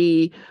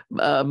weekly,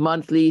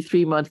 monthly,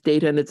 3-month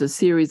data, and it's a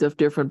series of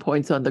different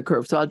points on the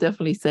curve. So I'll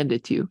definitely send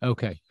it to you.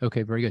 Okay,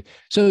 very good.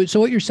 So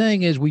what you're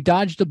saying is we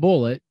dodged a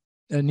bullet,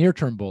 a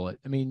near-term bullet.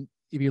 I mean,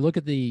 if you look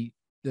at the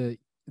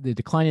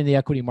decline in the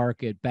equity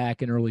market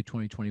back in early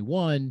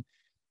 2021,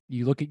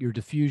 you look at your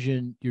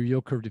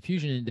yield curve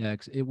diffusion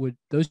index,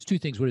 those two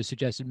things would have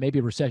suggested maybe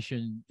a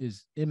recession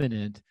is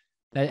imminent.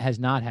 That has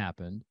not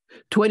happened.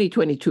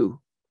 2022.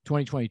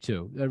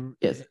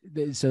 Yes.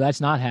 So that's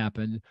not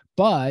happened.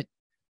 But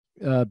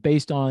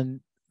based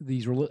on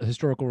these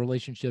historical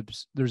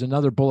relationships, there's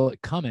another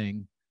bullet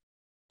coming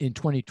in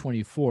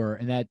 2024,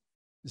 and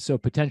so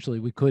potentially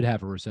we could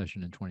have a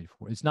recession in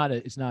 2024.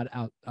 It's not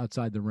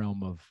outside the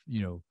realm of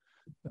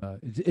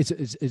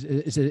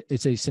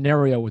it's a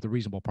scenario with a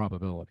reasonable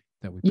probability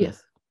that we could.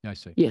 Yes. I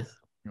see. Yes.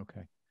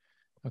 Okay.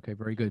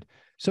 Very good.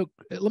 So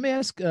let me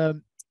ask.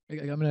 I'm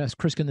going to ask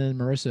Cris and then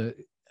Marisa.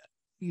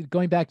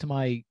 Going back to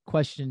my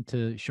question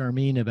to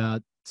Sharmin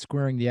about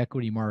squaring the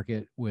equity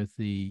market with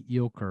the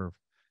yield curve,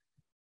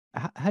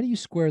 how do you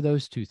square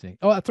those two things?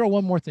 Oh, I'll throw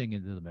one more thing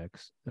into the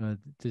mix,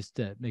 just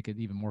to make it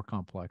even more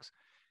complex.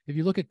 if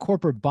you look at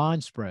corporate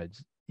bond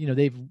spreads,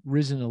 they've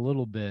risen a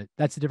little bit.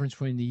 That's the difference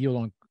between the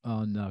yield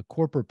on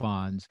corporate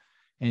bonds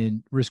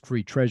and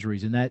risk-free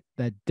treasuries. And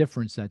that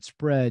difference, that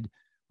spread,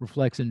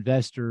 reflects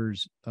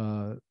investors'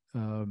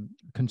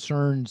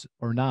 concerns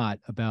or not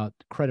about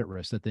credit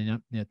risk, that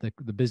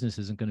the business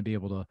isn't going to be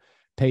able to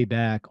pay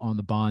back on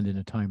the bond in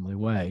a timely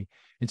way.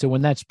 And so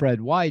when that spread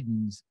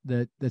widens,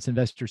 that's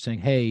investors saying,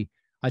 hey,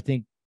 I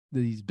think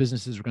these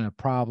businesses are going to have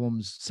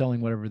problems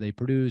selling whatever they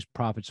produce.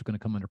 Profits are going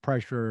to come under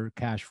pressure,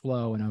 cash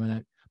flow, and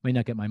I may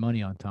not get my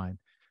money on time.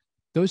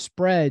 Those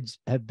spreads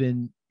have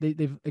been,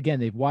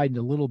 they've widened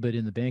a little bit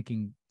in the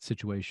banking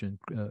situation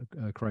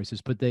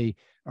crisis, but they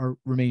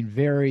remain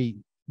very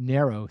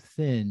narrow,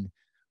 thin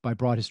by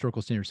broad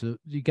historical standards. So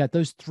you got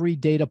those three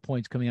data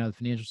points coming out of the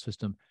financial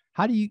system.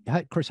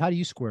 Chris, how do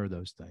you square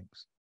those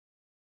things?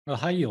 Well,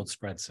 high yield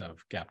spreads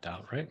have gapped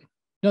out, right?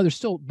 No, they're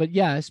still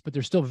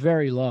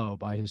very low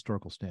by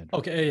historical standards.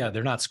 Okay, yeah,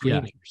 they're not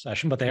screaming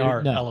recession, but they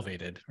are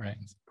elevated, right?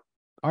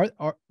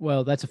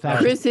 Well, that's a fact.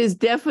 Chris is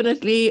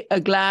definitely a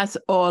glass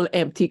all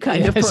empty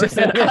kind of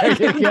person.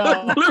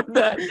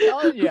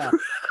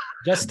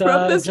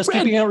 Just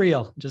keeping it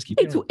real.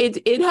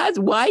 It has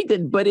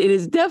widened, but it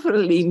is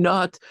definitely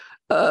not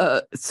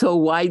so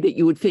wide that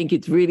you would think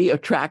it's really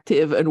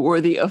attractive and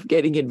worthy of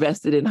getting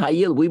invested in high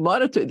yield. We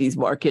monitor these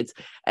markets,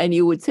 and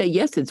you would say,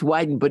 yes, it's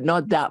widened, but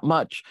not that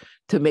much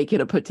to make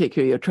it a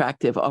particularly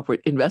attractive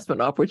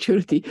investment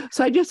opportunity.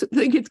 So I just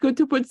think it's good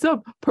to put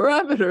some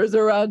parameters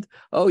around,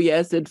 oh,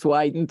 yes, it's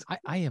widened.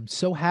 I am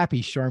so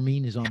happy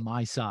Sharmin is on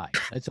my side.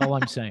 That's all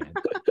I'm saying.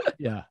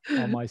 Yeah,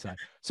 on my side.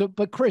 So,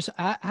 but Chris,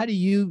 how do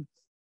you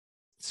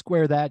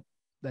square that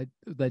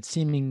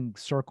seeming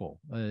circle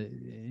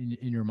in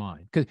your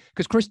mind?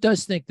 Because Chris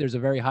does think there's a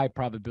very high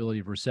probability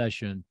of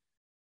recession,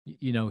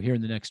 here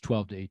in the next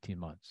 12 to 18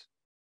 months.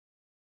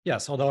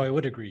 Yes, although I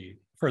would agree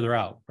further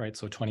out, right?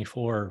 So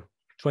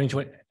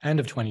 2020, end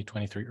of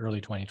 2023, early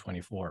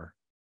 2024,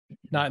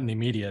 not in the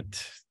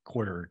immediate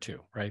quarter or two,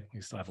 right?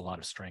 We still have a lot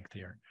of strength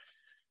here.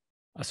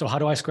 So how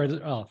do I square this?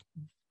 Well,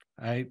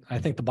 I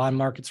think the bond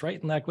market's right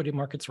and the equity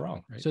market's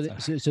wrong. Right? So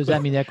does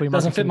that mean the equity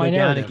market doesn't fit my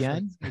narrative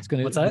again? It's going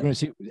to. What's that? We're going to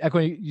see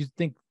equity. You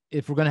think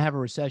if we're going to have a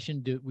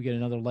recession, do we get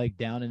another leg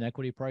down in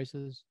equity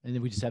prices? And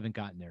then we just haven't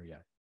gotten there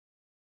yet.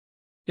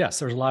 Yes,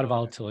 there's a lot of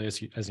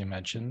volatility, as you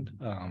mentioned.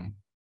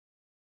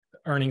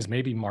 Earnings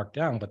may be marked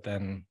down, but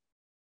then,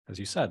 as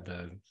you said,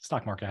 the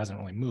stock market hasn't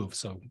really moved.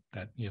 So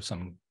that you have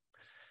some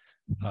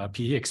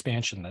PE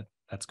expansion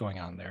that's going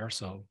on there.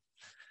 So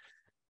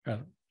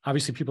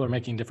obviously, people are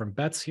making different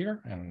bets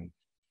here, and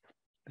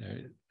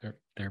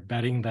they're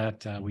betting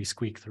that we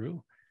squeak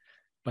through.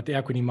 But the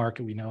equity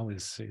market, we know,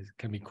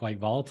 can be quite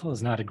volatile.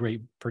 Is not a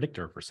great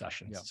predictor of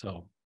recessions. Yeah.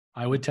 So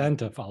I would tend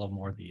to follow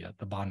more the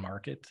bond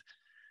market,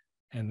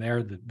 and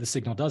there the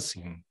signal does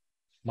seem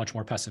much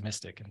more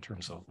pessimistic in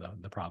terms of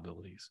the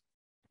probabilities.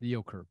 The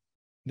yield curve.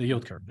 The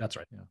yield curve. That's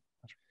right. Yeah.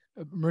 That's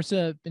right.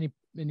 Marisa, do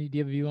you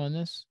have a view on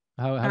this?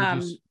 How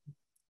would you?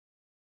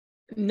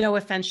 No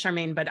offense,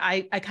 Sharmin, but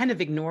I kind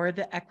of ignore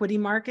the equity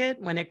market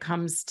when it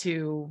comes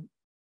to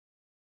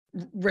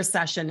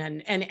recession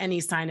and any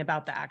sign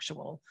about the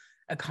actual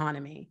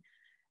economy.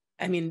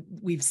 I mean,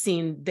 we've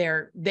seen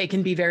they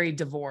can be very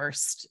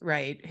divorced,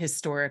 right?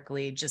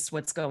 Historically, just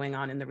what's going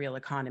on in the real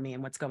economy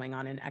and what's going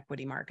on in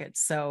equity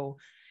markets. So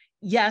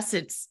yes,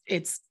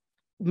 it's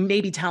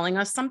maybe telling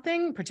us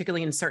something,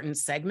 particularly in certain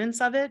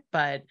segments of it,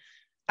 but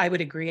I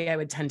would agree. I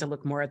would tend to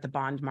look more at the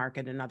bond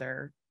market and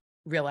other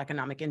real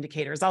economic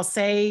indicators. I'll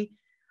say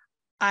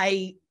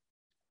we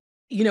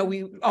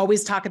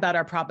always talk about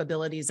our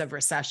probabilities of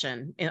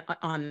recession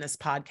on this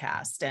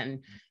podcast.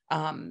 And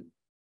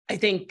I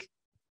think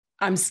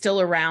I'm still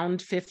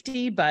around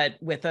 50, but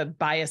with a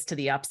bias to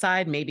the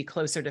upside, maybe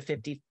closer to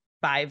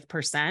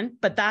 55%.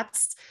 But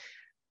that's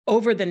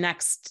over the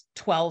next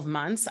 12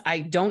 months.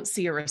 I don't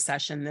see a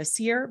recession this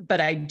year, but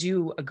I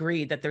do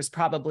agree that there's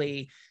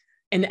probably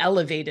an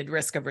elevated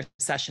risk of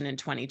recession in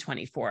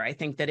 2024. I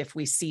think that if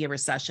we see a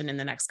recession in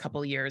the next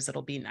couple of years,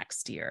 it'll be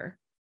next year.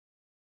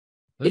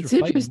 It's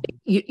interesting.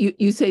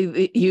 You say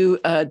that you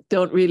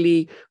don't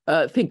really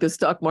think the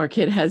stock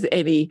market has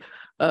any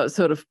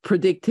sort of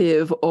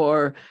predictive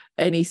or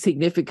any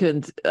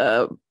significant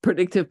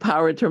predictive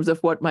power in terms of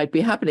what might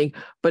be happening.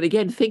 But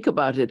again, think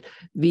about it.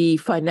 The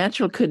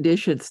financial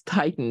conditions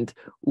tightened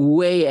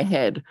way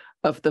ahead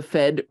of the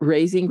Fed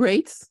raising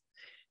rates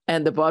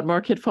and the bond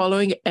market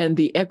following, and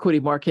the equity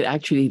market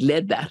actually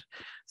led that.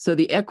 So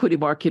the equity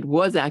market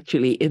was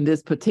actually, in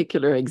this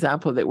particular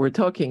example that we're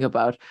talking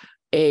about,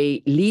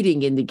 a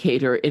leading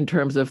indicator in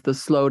terms of the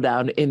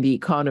slowdown in the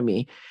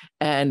economy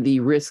and the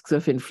risks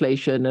of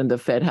inflation and the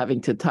Fed having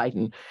to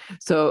tighten.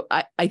 So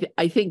I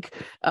think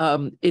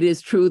it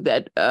is true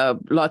that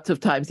lots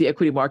of times the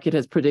equity market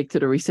has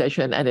predicted a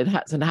recession and it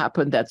hasn't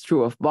happened. That's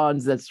true of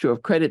bonds. That's true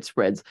of credit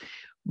spreads.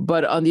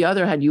 But on the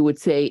other hand, you would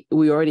say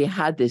we already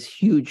had this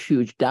huge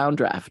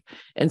downdraft.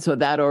 And so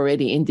that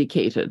already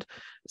indicated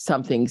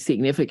something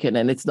significant.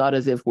 And it's not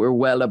as if we're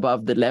well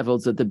above the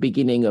levels at the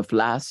beginning of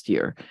last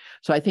year.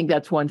 So I think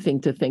that's one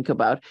thing to think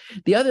about.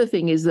 The other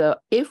thing is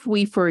if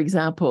we, for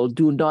example,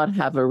 do not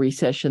have a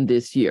recession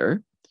this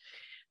year,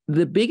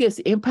 the biggest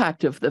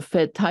impact of the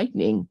Fed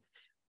tightening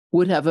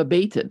would have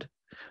abated.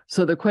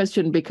 So the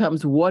question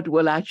becomes, what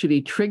will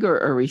actually trigger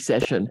a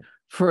recession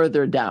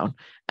further down?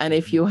 And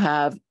if you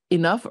have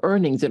enough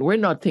earnings, and we're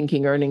not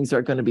thinking earnings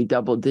are going to be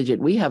double digit.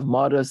 We have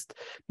modest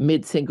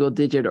mid-single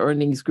digit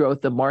earnings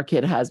growth. The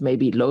market has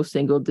maybe low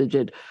single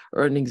digit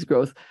earnings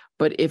growth.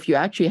 But if you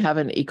actually have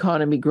an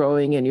economy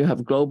growing and you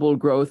have global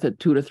growth at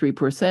 2 to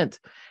 3%,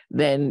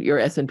 then your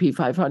S&P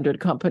 500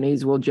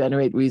 companies will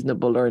generate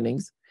reasonable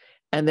earnings.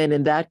 And then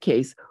in that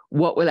case,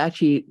 what will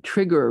actually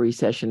trigger a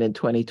recession in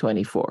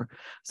 2024?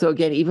 So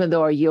again, even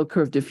though our yield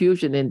curve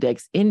diffusion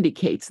index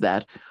indicates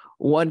that,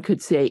 one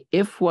could say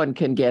if one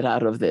can get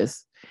out of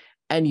this,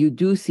 and you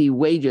do see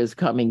wages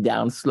coming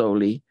down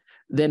slowly,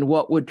 then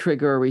what would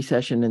trigger a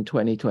recession in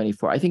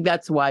 2024? I think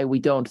that's why we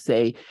don't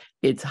say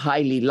it's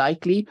highly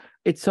likely.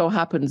 It so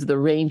happens the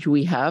range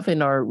we have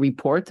in our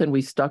report, and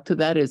we stuck to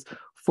that, is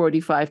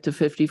 45 to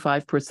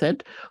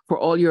 55%. For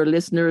all your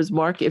listeners,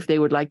 Mark, if they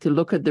would like to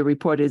look at the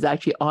report, is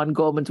actually on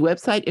Goldman's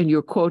website, and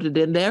you're quoted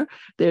in there.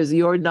 There's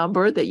your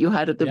number that you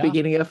had at the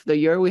beginning of the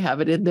year. We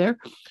have it in there.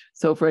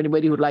 So for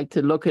anybody who'd like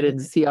to look at it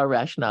and see our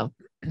rationale.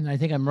 And I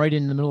think I'm right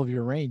in the middle of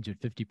your range at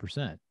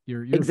 50%.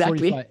 You're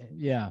exactly. 45,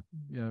 yeah,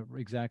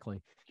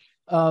 exactly.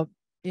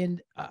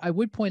 And I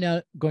would point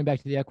out, going back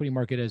to the equity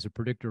market as a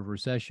predictor of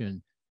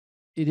recession,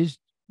 it is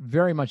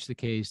very much the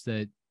case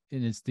that,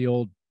 and it's the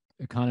old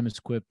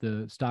economist quip,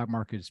 the stock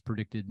market has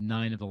predicted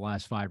 9 of the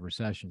last 5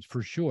 recessions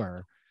for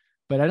sure.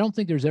 But I don't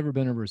think there's ever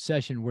been a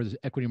recession where the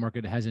equity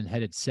market hasn't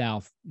headed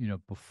south,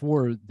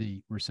 before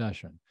the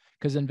recession,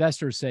 because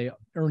investors say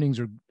earnings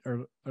are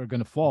going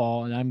to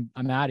fall and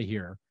I'm out of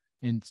here,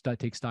 and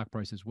take stock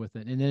prices with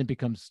it. And then it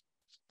becomes,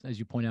 as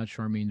you point out,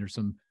 Sharmin, there's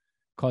some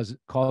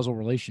causal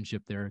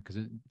relationship there, because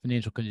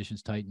financial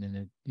conditions tighten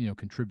and it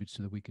contributes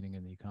to the weakening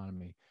in the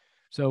economy.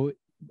 So,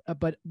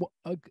 but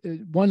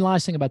one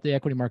last thing about the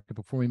equity market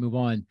before we move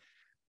on.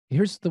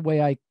 Here's the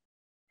way I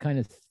kind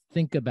of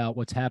think about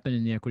what's happened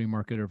in the equity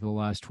market over the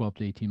last 12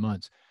 to 18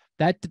 months.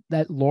 That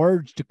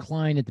large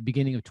decline at the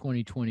beginning of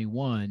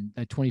 2021,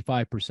 that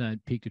 25%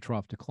 peak to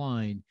trough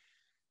decline,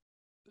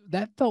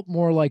 that felt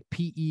more like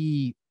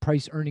PE,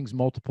 price earnings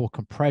multiple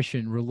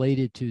compression,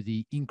 related to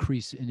the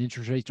increase in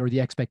interest rates, or the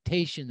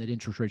expectation that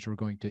interest rates were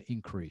going to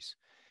increase.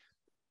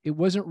 It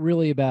wasn't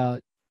really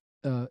about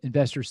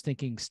investors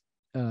thinking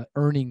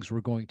earnings were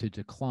going to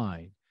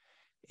decline.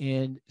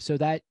 And so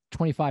that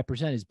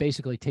 25% is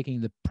basically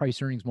taking the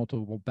price earnings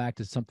multiple back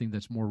to something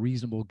that's more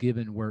reasonable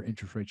given where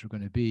interest rates are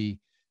going to be,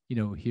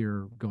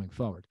 here going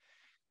forward.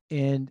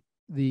 And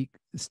the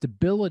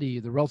stability,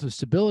 the relative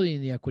stability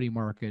in the equity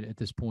market at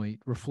this point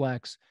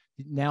reflects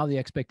now the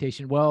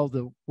expectation, well,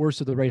 the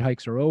worst of the rate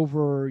hikes are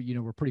over.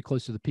 We're pretty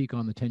close to the peak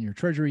on the 10-year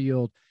treasury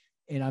yield.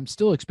 And I'm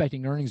still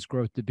expecting earnings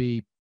growth to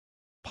be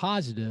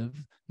positive,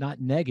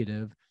 not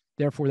negative.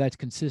 Therefore, that's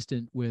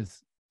consistent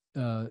with,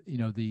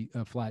 the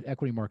flat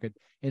equity market,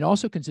 and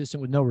also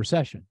consistent with no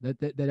recession.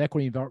 That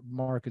equity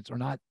markets are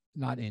not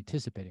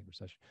anticipating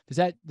recession. Does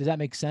that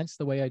make sense,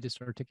 the way I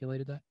just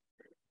articulated that?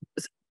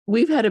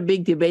 We've had a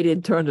big debate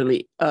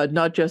internally,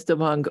 not just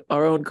among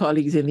our own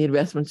colleagues in the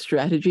investment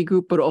strategy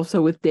group, but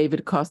also with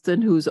David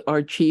Costin, who's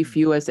our chief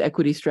U.S.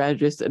 equity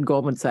strategist at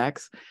Goldman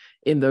Sachs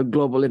in the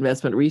global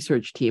investment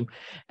research team.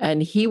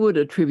 And he would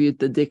attribute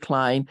the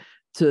decline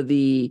to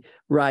the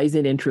rise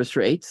in interest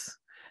rates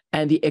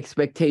and the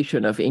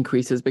expectation of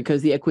increases,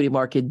 because the equity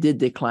market did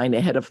decline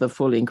ahead of the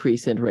full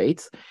increase in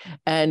rates.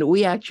 And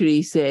we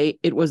actually say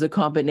it was a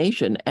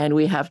combination, and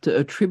we have to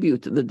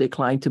attribute the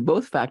decline to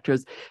both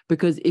factors,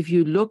 because if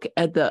you look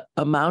at the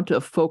amount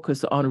of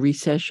focus on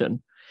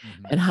recession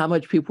and how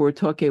much people were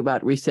talking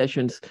about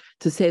recessions,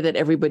 to say that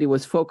everybody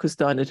was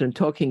focused on it and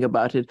talking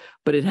about it,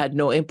 but it had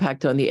no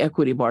impact on the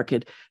equity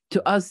market,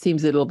 to us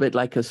seems a little bit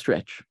like a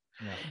stretch.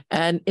 Yeah.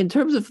 And in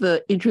terms of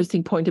the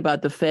interesting point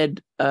about the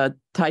Fed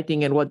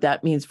tightening and what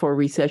that means for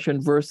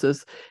recession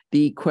versus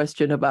the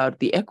question about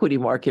the equity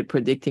market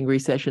predicting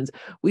recessions,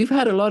 we've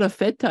had a lot of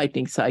Fed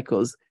tightening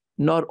cycles,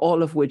 not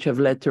all of which have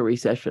led to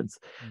recessions.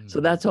 So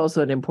that's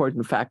also an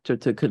important factor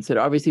to consider.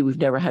 Obviously, we've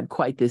never had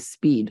quite this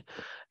speed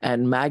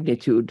and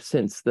magnitude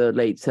since the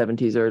late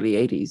 70s, early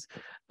 80s.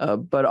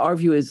 But our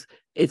view is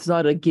it's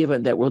not a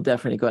given that we're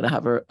definitely going to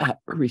have a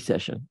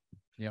recession.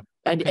 Yeah.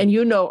 And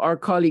our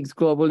colleagues,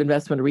 Global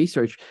Investment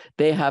Research,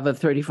 they have a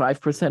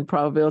 35%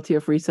 probability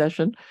of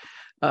recession.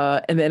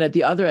 And then at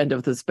the other end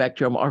of the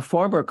spectrum, our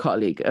former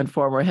colleague and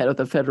former head of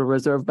the Federal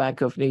Reserve Bank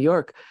of New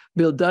York,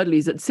 Bill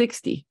Dudley's at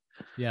 60.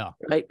 Yeah.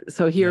 Right.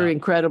 So here,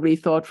 incredibly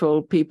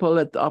thoughtful people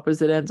at the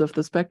opposite ends of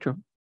the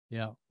spectrum.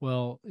 Yeah.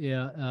 Well,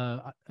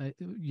 Jan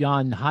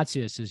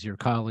Hatzius is your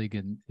colleague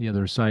in the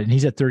other side, and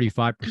he's at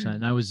 35%.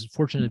 And I was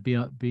fortunate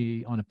to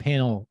be on a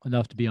panel,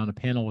 enough to be on a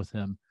panel with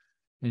him.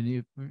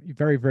 And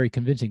very, very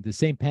convincing. The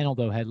same panel,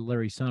 though, had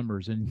Larry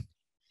Summers, and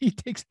he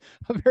takes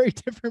a very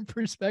different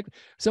perspective.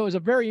 So it was a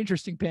very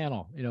interesting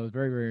panel. You know, it was a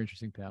very, very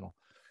interesting panel.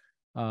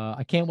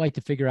 I can't wait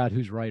to figure out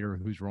who's right or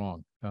who's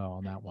wrong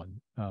on that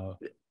one.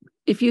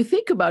 If you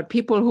think about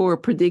people who were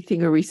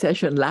predicting a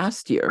recession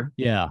last year,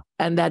 yeah,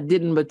 and that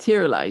didn't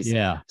materialize.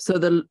 Yeah.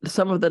 So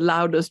some of the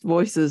loudest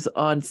voices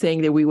on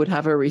saying that we would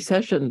have a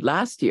recession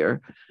last year.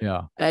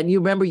 Yeah. And you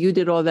remember you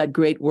did all that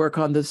great work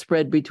on the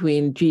spread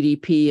between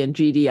GDP and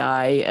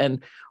GDI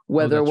and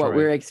whether what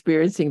we're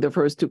experiencing the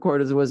first 2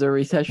 quarters was a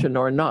recession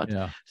or not.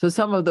 Yeah. So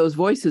some of those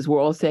voices were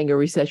all saying a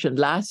recession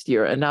last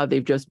year, and now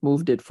they've just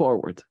moved it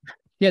forward.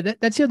 Yeah,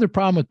 that's the other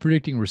problem with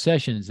predicting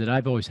recessions that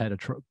I've always had a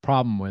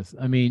problem with.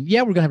 I mean,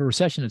 yeah, we're going to have a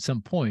recession at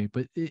some point,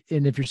 but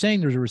and if you're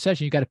saying there's a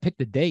recession, you got to pick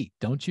the date,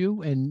 don't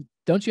you? And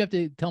don't you have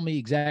to tell me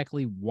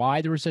exactly why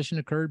the recession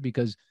occurred,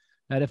 because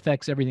that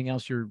affects everything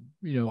else,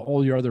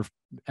 all your other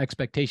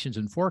expectations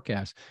and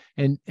forecasts.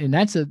 And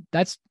that's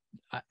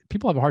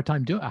people have a hard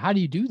time doing. How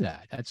do you do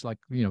that? That's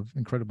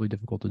incredibly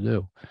difficult to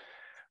do.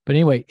 But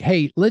anyway,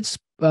 hey, we're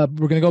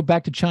going to go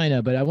back to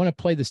China, but I want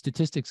to play the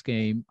statistics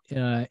game,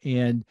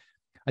 and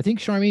I think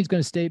Sharmin's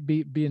going to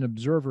be an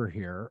observer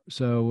here,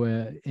 so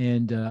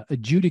and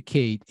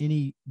adjudicate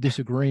any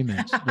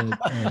disagreements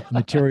that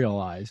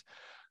materialize.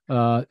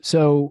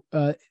 So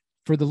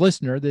for the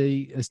listener,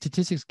 the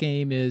statistics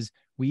game is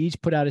we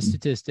each put out a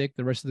statistic.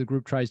 The rest of the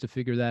group tries to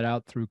figure that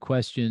out through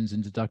questions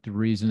and deductive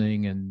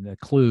reasoning and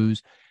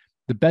clues.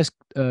 The best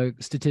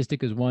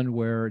statistic is one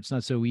where it's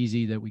not so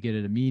easy that we get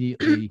it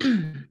immediately.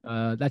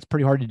 That's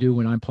pretty hard to do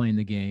when I'm playing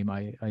the game,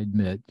 I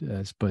admit,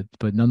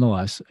 but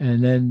nonetheless.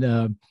 And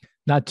then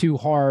not too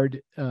hard.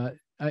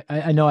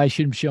 I know I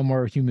should show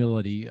more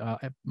humility.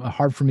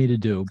 Hard for me to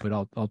do, but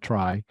I'll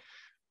try.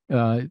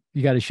 You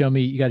got to show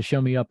me. You got to show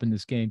me up in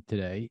this game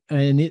today,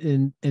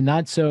 and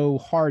not so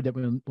hard that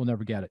we'll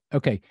never get it.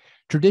 Okay.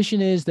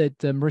 Tradition is that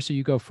Marisa,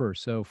 you go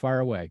first. So fire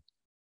away.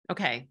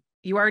 Okay.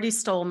 You already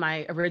stole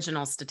my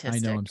original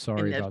statistic. I know. I'm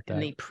sorry about that.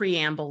 In the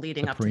preamble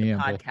leading up to the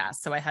podcast,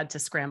 so I had to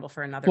scramble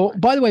for another one.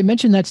 By the way,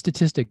 mention that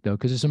statistic though,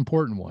 because it's an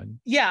important one.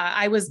 Yeah,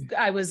 I was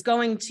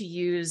going to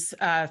use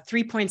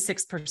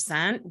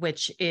 3.6%,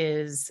 which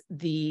is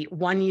the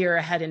 1 year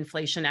ahead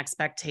inflation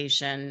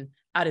expectation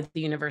out of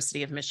the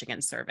University of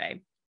Michigan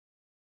survey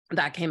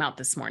that came out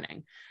this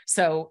morning.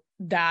 So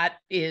that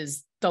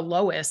is the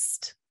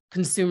lowest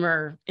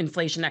consumer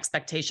inflation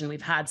expectation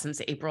we've had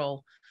since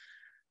April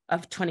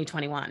of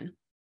 2021.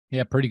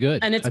 Yeah, pretty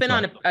good. And it's been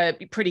on a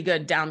pretty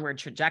good downward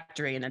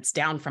trajectory, and it's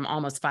down from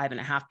almost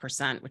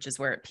 5.5%, which is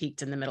where it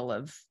peaked in the middle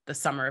of the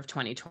summer of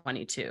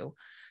 2022.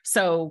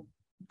 So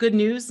good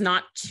news,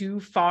 not too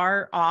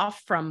far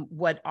off from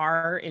what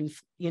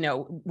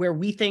where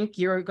we think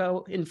year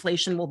ago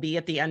inflation will be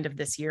at the end of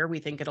this year. We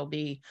think it'll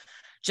be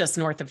just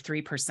north of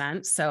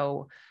 3%.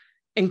 So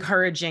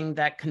encouraging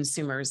that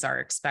consumers are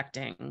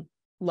expecting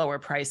lower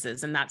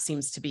prices, and that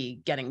seems to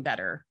be getting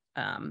better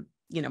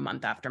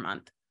month after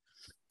month.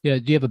 Yeah.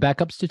 Do you have a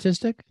backup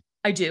statistic?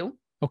 I do.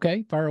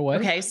 Okay. Fire away.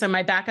 Okay. So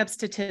my backup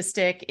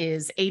statistic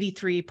is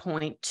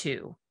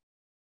 83.2.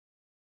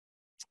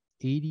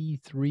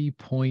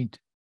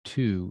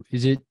 83.2.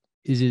 Is it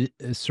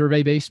a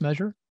survey-based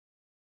measure?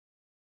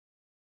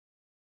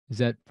 Is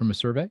that from a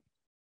survey?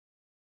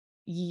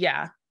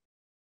 Yeah.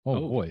 Oh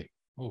boy.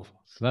 Oh,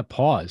 so that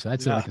pause.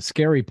 That's like a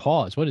scary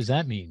pause. What does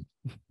that mean?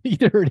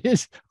 Either it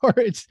is or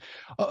is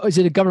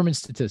it a government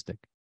statistic?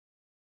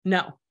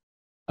 No.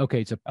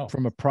 Okay, it's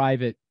from a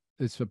private.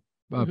 It's a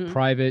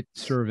private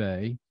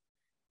survey.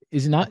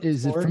 Is it not?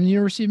 Is it from the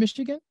University of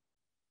Michigan?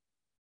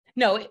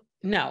 No.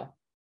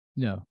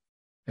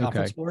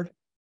 Conference board?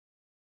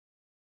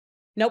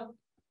 Nope.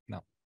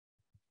 No.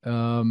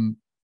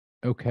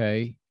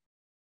 Okay.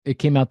 It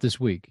came out this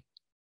week.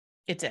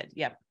 It did.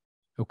 Yep.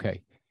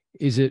 Okay.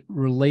 Is it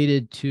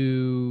related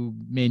to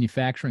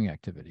manufacturing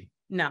activity?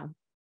 No.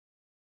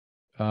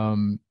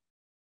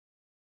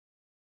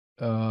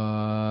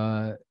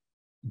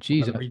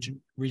 Geez,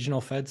 regional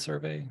Fed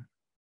survey?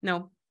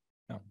 No.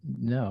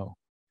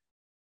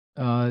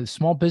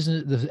 Small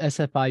business, the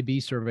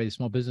SFIB survey, the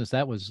small business,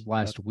 that was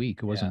last week.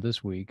 It wasn't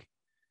this week.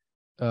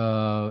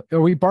 Are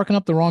we barking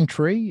up the wrong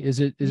tree? Is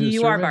it?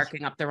 You are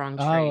barking up the wrong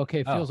tree. Oh, okay.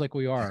 It feels like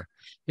we are.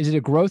 Is it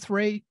a growth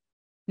rate?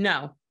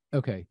 No.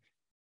 Okay.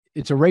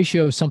 It's a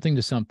ratio of something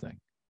to something.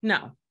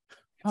 No.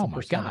 Oh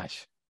my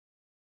gosh.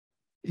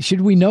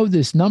 Should we know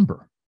this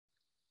number?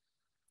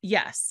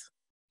 Yes.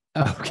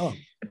 Okay. Oh.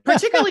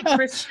 Particularly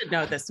Chris should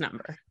know this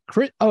number.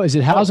 Is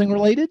it housing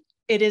related?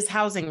 It is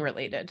housing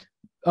related.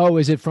 Oh,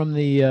 is it from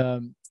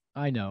the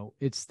I know.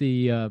 It's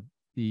the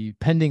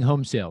pending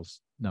home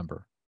sales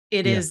number.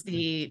 It is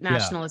the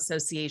National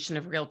Association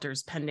of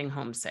Realtors pending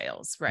home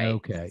sales, right?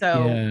 Okay.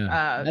 So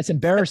that's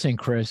embarrassing,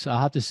 Chris. I'll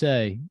have to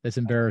say that's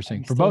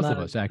embarrassing for both of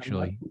us,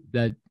 actually.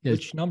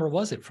 Which number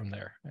was it from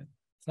there?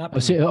 It's not.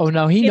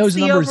 No, he knows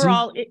the numbers.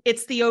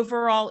 It's the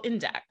overall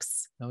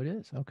index. Oh, it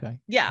is. Okay.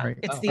 Yeah, right.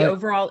 It's the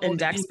overall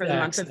index for the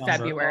month of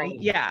February.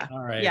 Yeah.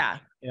 All right. Yeah.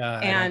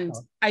 And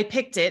I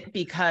picked it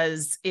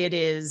because it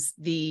is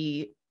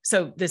the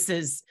So this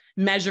is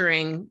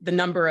measuring the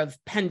number of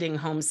pending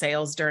home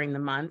sales during the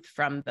month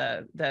from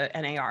the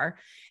NAR.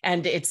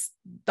 And it's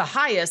the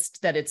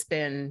highest that it's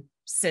been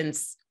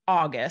since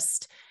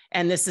August.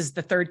 And this is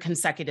the third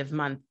consecutive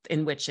month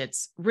in which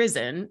it's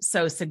risen.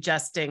 So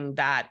suggesting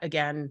that,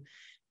 again,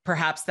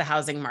 perhaps the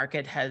housing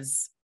market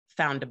has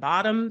found a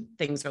bottom.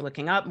 Things are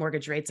looking up.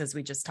 Mortgage rates, as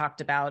we just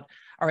talked about,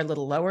 are a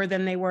little lower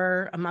than they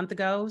were a month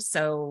ago.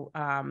 So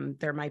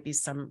there might be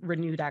some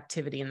renewed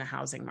activity in the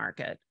housing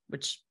market,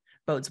 which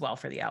bodes well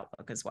for the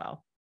outlook as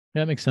well.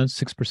 Yeah, that makes sense.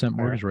 6%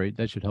 mortgage rate.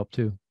 That should help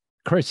too.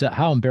 Chris,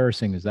 how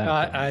embarrassing is that?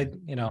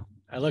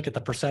 I look at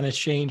the percentage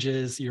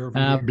changes year over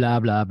year. Blah,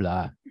 blah,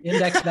 blah.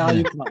 Index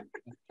value. Come on.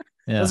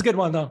 Yeah. That was a good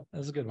one, though. That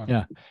was a good one.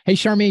 Yeah. Hey,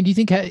 Sharmin, do you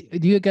think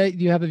do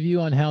you have a view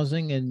on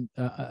housing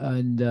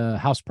and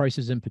house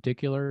prices in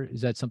particular?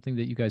 Is that something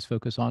that you guys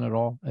focus on at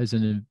all?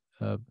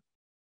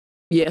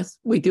 Yes,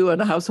 we do on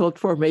a household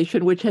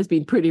formation, which has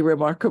been pretty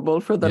remarkable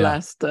for the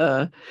last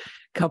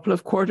couple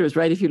of quarters,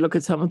 right? If you look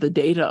at some of the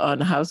data on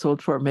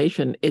household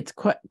formation, it's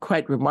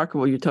quite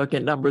remarkable. You're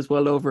talking numbers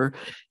well over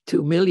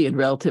 2 million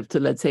relative to,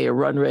 let's say, a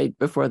run rate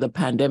before the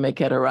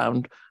pandemic at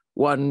around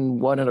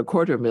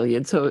 1.25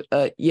 million. So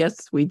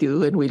yes, we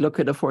do, and we look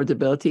at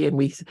affordability, and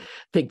we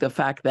think the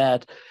fact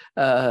that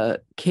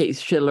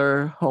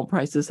Case-Shiller home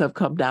prices have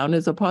come down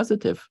is a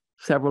positive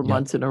several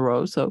months in a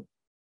row. So,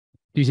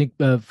 do you think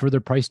further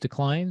price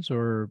declines,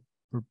 or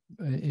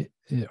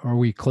are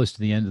we close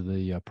to the end of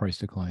the price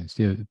declines?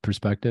 Do you have a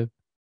perspective?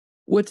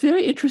 What's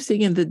very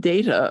interesting in the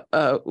data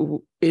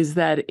is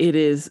that it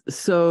is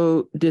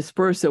so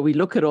dispersed. So we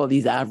look at all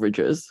these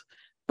averages,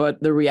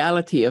 but the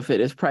reality of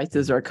it is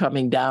prices are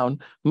coming down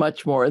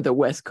much more in the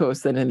West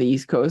Coast than in the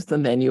East Coast.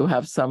 And then you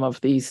have some of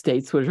these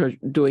states which are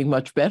doing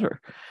much better.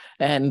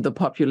 And the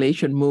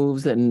population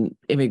moves and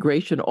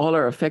immigration all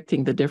are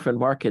affecting the different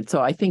markets.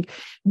 So I think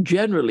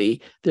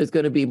generally there's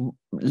going to be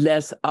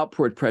less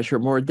upward pressure,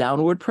 more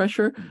downward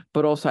pressure,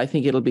 but also I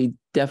think it'll be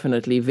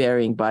definitely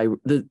varying by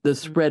the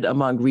spread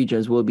among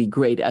regions will be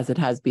great as it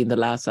has been the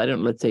last,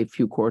 let's say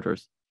few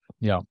quarters.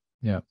 Yeah.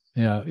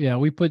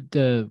 We we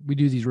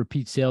do these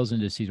repeat sales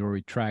indices where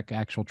we track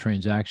actual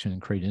transaction and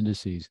create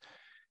indices.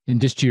 And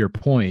just to your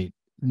point,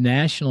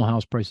 national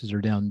house prices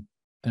are down.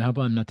 And how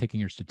about, I'm not taking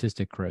your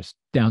statistic, Chris,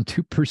 down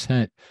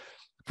 2%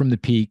 from the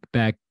peak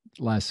back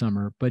last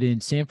summer. But in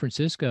San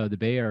Francisco, the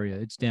Bay Area,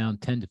 it's down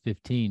 10 to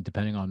 15,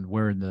 depending on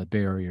where in the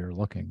Bay Area you're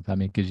looking. I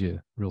mean, it gives you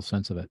a real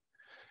sense of it.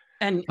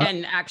 And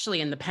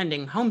actually in the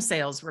pending home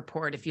sales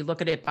report, if you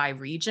look at it by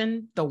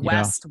region, the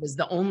West was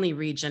the only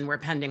region where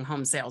pending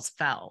home sales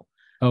fell.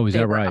 Oh, is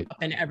that right?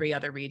 Up in every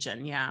other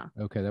region, yeah.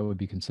 Okay, that would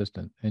be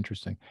consistent.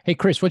 Interesting. Hey,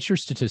 Chris, what's your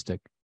statistic?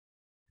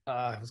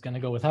 I was going to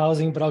go with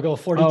housing, but I'll go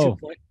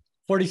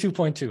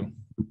 42.2.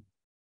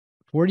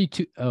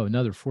 42. Oh,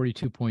 another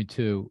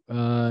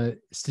 42.2.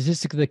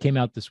 Statistic that came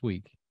out this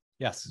week.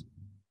 Yes.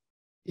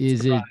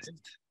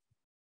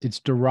 It's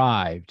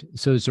derived.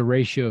 So it's a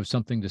ratio of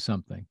something to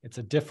something. It's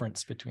a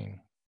difference between.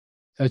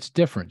 It's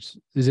difference.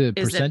 Is it a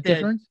percent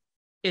difference?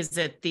 Is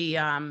it the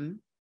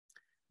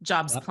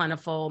jobs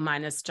plentiful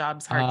minus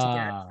jobs hard to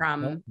get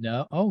from?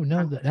 No. Oh,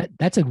 no.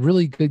 That's a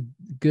really good.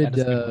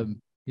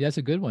 Yeah, that's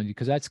a good one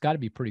because that's got to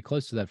be pretty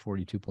close to that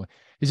 42 point.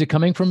 Is it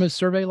coming from a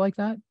survey like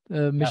that?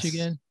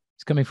 Michigan? Yes.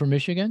 It's coming from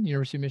Michigan,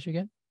 University of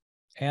Michigan?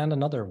 And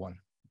another one.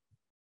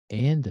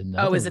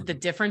 Oh, is it the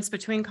difference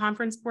between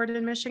Conference Board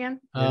and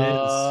Michigan?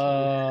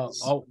 It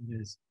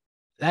is.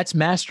 That's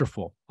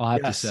masterful, I'll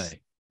have to say.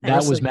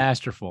 That was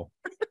masterful.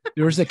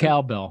 There's the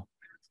cowbell.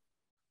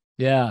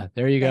 Yeah,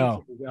 there you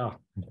go.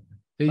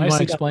 You want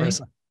to explain?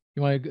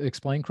 You want to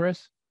explain,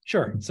 Chris?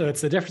 Sure. So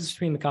it's the difference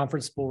between the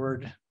Conference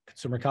Board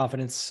Consumer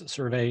Confidence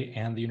Survey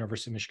and the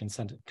University of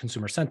Michigan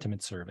Consumer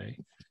Sentiment Survey.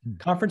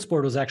 Conference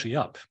Board was actually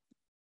up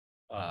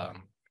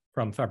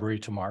from February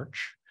to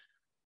March,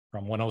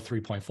 from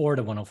 103.4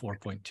 to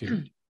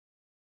 104.2.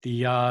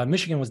 The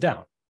Michigan was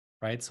down,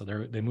 right? So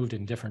they moved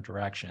in different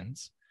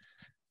directions.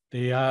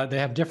 They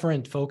have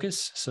different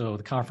focus. So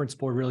the Conference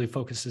Board really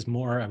focuses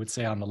more, I would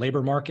say, on the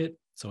labor market.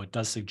 So it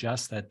does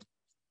suggest that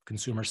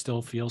consumers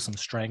still feel some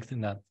strength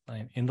in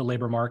the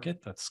labor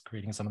market. That's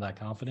creating some of that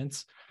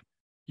confidence.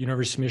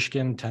 University of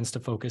Michigan tends to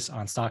focus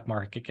on stock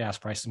market, gas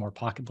prices, more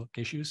pocketbook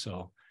issues.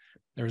 So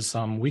there's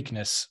some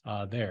weakness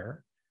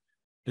there.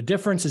 The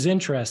difference is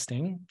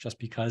interesting just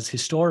because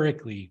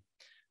historically,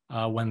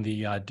 when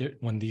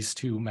these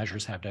two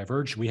measures have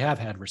diverged, we have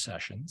had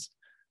recessions,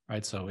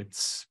 right? So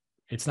it's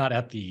not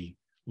at the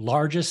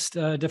largest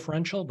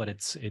differential, but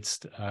it's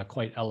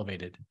quite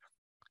elevated.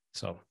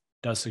 So it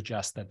does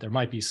suggest that there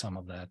might be some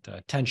of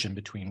that tension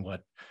between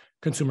what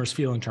consumers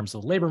feel in terms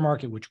of the labor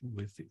market, which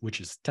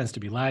tends to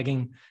be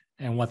lagging,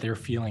 and what they're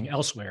feeling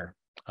elsewhere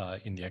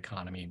in the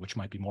economy, which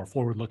might be more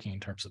forward-looking in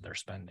terms of their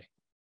spending.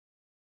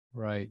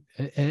 Right.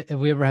 Have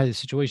we ever had a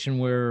situation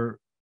where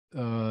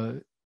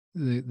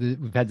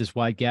we've had this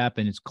wide gap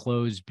and it's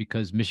closed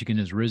because Michigan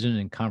has risen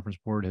and Conference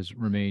Board has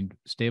remained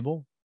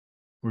stable?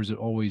 Or has it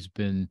always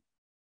been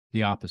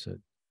the opposite?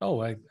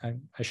 Oh, I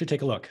should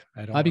take a look.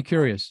 I don't. I'd be recall.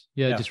 curious.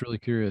 Yeah, Yeah. just really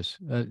curious.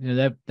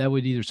 That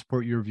would either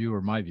support your view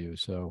or my view.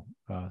 So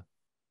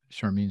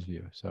Charmin's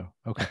view. So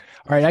okay.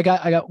 All right. I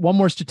got one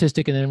more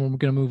statistic and then we're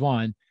going to move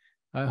on.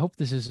 I hope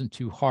this isn't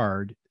too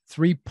hard.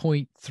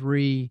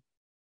 3.3%.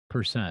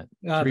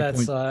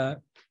 That's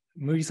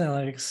Moody's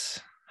Analytics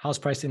House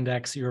Price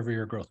Index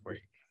year-over-year growth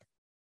rate.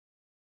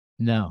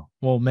 No.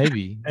 Well,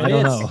 maybe. It I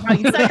don't is. know. Wow,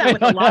 you said that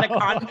with a lot of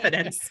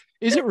confidence.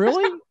 Is it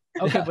really?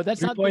 Okay, Yeah, but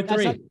that's not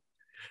 3.3.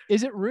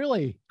 Is it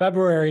really?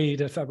 February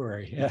to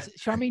February. Yeah.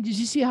 Charmin, did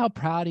you see how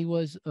proud he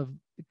was of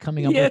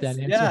coming up Yes, with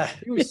that answer? yeah.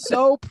 He was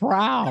so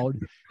proud.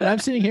 And I'm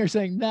sitting here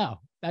saying, no,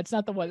 that's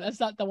not the one. That's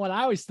not the one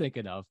I was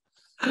thinking of.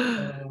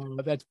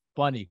 That's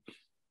funny.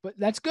 But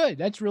that's good.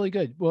 That's really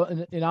good.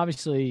 Well, and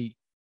obviously,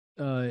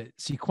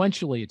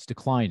 sequentially, it's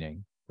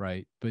declining,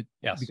 right? But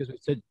Yes. because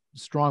it said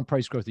strong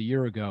price growth a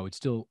year ago, it's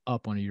still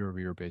up on a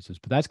year-over-year basis.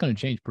 But that's going to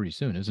change pretty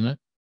soon, isn't it?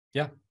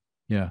 Yeah.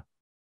 Yeah.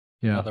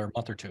 Yeah. Another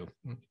month or two.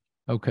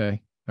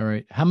 Okay. All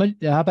right. How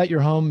about your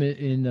home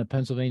in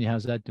Pennsylvania?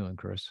 How's that doing,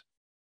 Chris?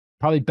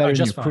 Probably better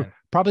just than fine.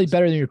 probably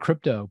better than your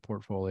crypto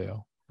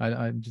portfolio.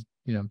 I'm just,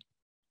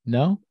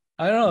 no?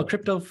 I don't know.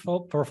 Crypto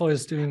portfolio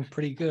is doing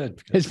pretty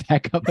good. It's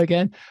back up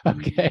again.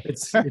 Okay.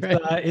 It's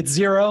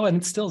zero and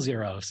it's still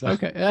zero. So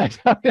Okay.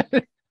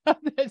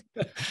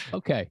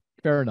 Okay.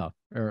 Fair enough.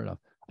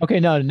 Okay.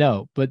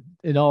 No. But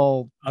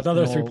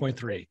another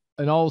 3.3.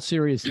 In all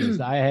seriousness,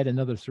 I had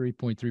another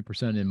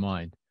 3.3% in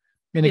mind.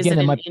 And Is again,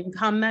 it an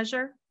income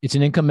measure? it's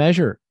an income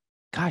measure.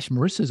 Gosh,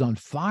 Marissa's on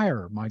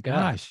fire. My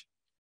gosh.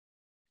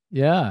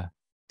 Yeah.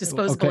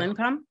 Disposable Okay.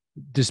 income?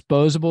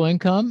 Disposable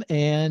income.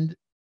 And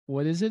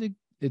what is it?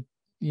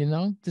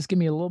 Just give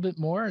me a little bit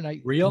more.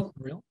 And Real.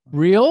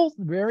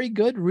 Very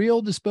good.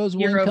 Real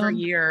disposable Year income. over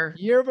year.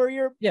 Year over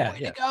year. Yeah. Way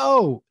to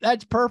go.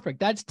 That's perfect.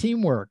 That's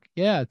teamwork.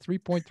 Yeah.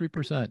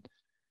 3.3%.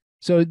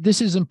 So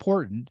this is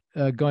important,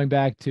 going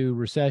back to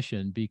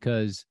recession,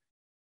 because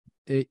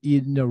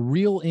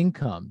real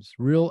incomes,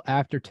 real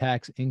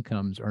after-tax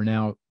incomes are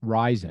now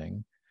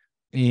rising.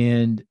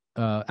 And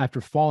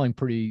after falling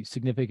pretty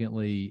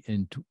significantly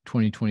in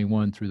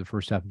 2021 through the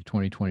first half of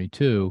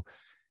 2022.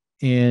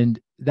 And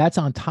that's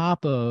on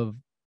top of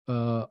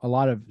a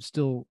lot of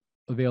still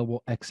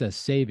available excess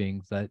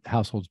savings that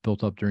households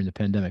built up during the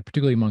pandemic,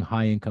 particularly among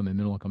high income and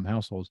middle income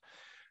households.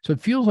 So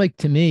it feels like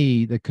to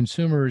me that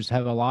consumers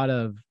have a lot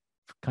of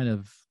kind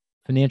of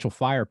financial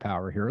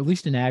firepower here, at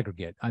least in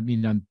aggregate. I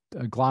mean, I'm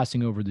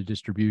glossing over the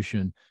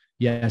distribution.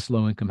 Yes,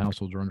 low income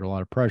households are under a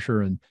lot of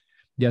pressure, and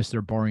yes,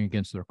 they're borrowing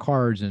against their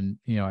cards, and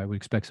I would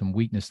expect some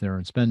weakness there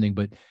in spending.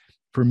 But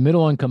for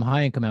middle income,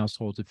 high income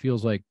households, it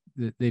feels like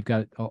they've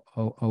got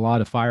a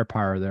lot of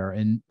firepower there,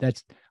 and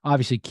that's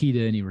obviously key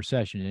to any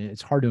recession. And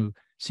it's hard to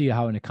see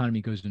how an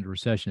economy goes into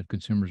recession if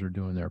consumers are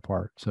doing their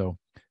part. So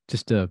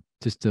just a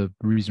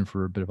reason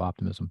for a bit of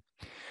optimism.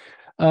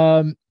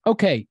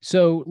 Okay,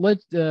 so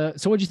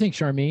so what do you think,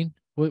 Charmin?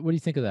 What do you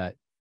think of that?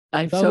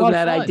 I'm so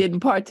glad I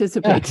didn't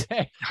participate.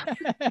 Okay.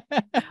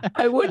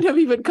 I wouldn't have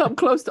even come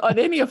close on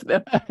any of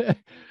them.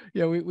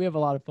 Yeah, we have a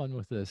lot of fun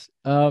with this.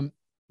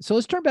 So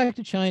let's turn back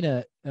to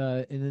China,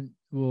 and then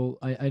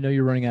I know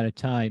you're running out of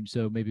time,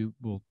 so maybe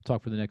we'll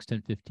talk for the next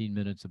 10, 15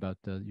 minutes about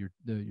your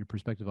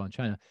perspective on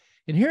China.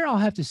 And here I'll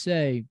have to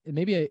say, and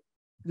maybe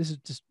this is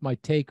just my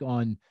take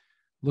on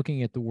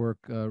looking at the work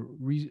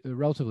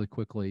relatively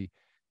quickly.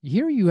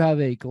 Here you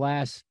have a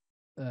glass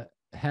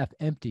half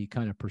empty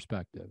kind of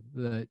perspective.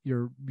 That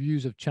your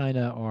views of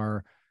China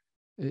are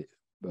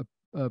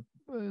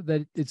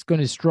that it's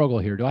going to struggle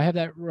here. Do I have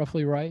that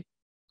roughly right?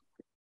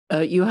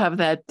 You have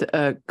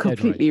that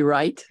completely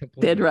right.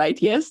 Dead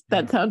right. Yes,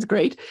 that sounds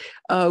great.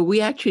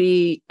 We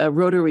actually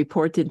wrote a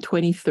report in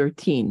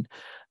 2013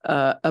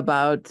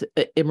 about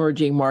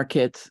emerging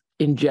markets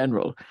in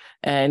general.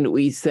 And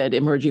we said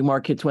emerging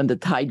markets when the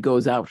tide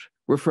goes out,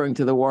 referring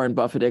to the Warren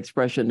Buffett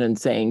expression and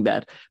saying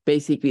that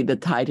basically the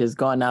tide has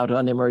gone out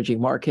on emerging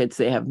markets.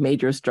 They have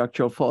major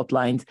structural fault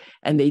lines,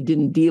 and they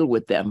didn't deal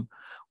with them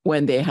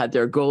when they had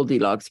their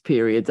Goldilocks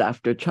periods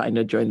after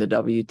China joined the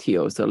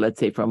WTO. So let's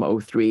say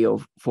from 03,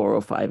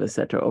 04, 05, et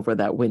cetera, over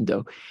that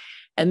window.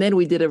 And then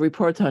we did a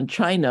report on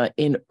China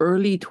in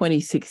early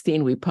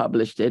 2016. We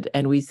published it,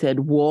 and we said,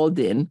 walled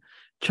in,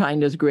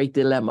 China's great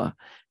dilemma.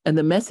 And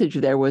the message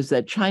there was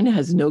that China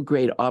has no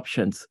great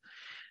options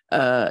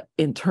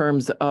in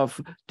terms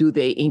of, do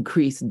they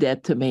increase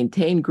debt to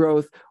maintain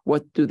growth?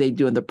 What do they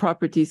do in the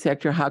property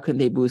sector? How can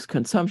they boost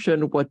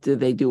consumption? What do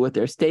they do with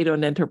their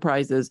state-owned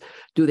enterprises?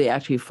 Do they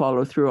actually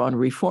follow through on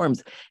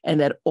reforms? And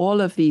that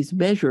all of these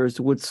measures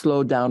would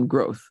slow down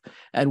growth.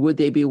 And would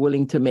they be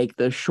willing to make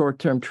the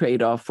short-term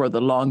trade-off for the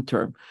long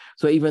term?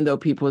 So even though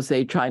people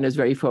say China is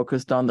very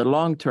focused on the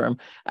long term,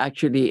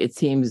 actually it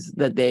seems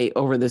that they,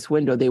 over this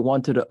window, they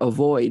wanted to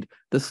avoid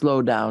the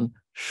slowdown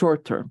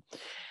short term.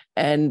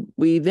 And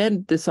we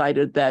then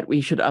decided that we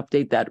should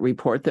update that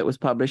report that was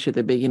published at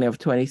the beginning of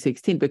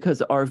 2016,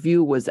 because our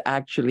view was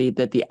actually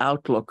that the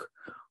outlook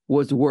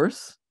was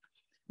worse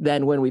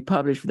than when we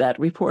published that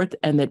report,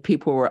 and that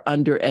people were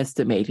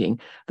underestimating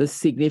the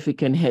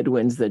significant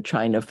headwinds that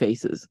China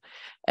faces.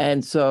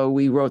 And so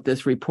we wrote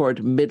this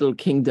report, Middle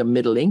Kingdom,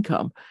 Middle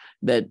Income,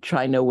 that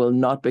China will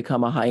not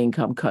become a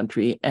high-income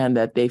country and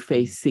that they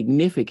face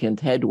significant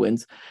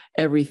headwinds,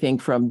 everything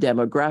from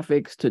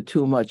demographics to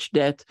too much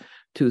debt,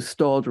 to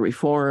stalled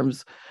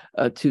reforms,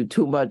 to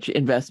too much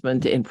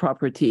investment in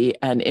property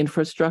and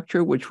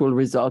infrastructure, which will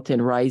result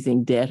in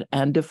rising debt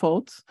and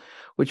defaults,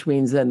 which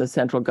means then the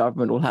central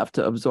government will have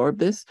to absorb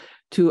this,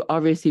 to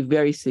obviously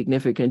very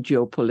significant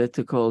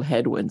geopolitical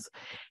headwinds.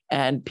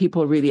 And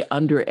people really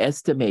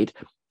underestimate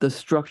the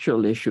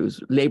structural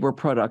issues, labor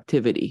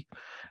productivity.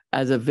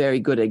 As a very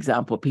good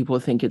example, people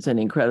think it's an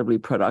incredibly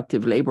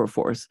productive labor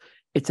force.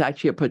 It's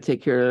actually a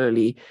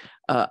particularly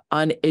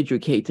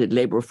uneducated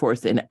labor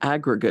force in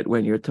aggregate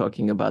when you're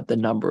talking about the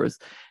numbers.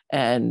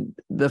 And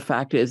the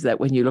fact is that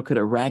when you look at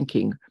a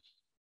ranking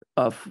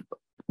of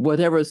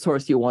whatever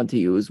source you want to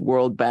use,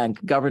 World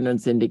Bank,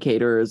 governance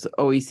indicators,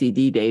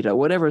 OECD data,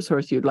 whatever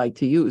source you'd like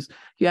to use,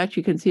 you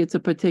actually can see it's a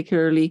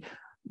particularly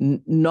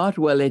not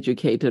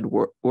well-educated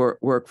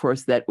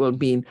workforce that will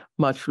mean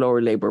much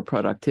lower labor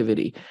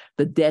productivity.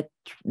 The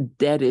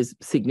debt is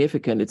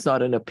significant. It's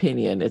not an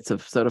opinion. It's a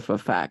sort of a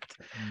fact.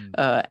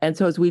 And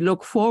so as we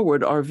look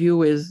forward, our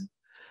view is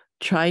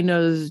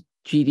China's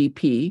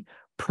GDP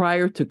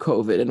prior to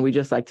COVID, and we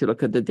just like to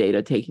look at the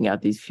data taking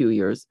out these few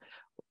years,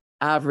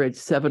 average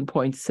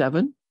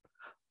 7.7.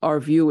 Our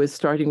view is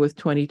starting with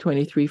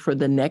 2023 for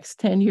the next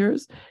 10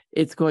 years,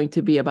 it's going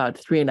to be about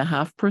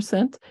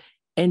 3.5%.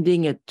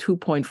 Ending at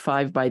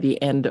 2.5 by the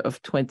end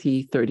of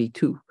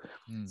 2032.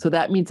 So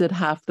that means at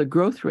half the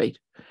growth rate.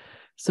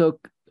 So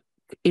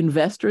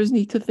investors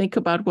need to think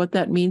about what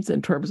that means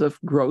in terms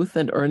of growth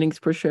and earnings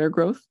per share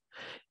growth.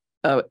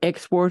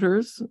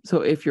 Exporters,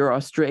 so if you're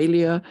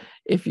Australia,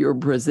 if you're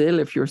Brazil,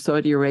 if you're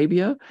Saudi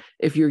Arabia,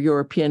 if you're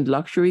European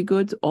luxury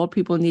goods, all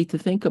people need to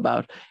think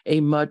about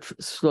a much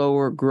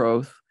slower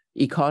growth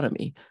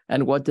economy.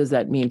 And what does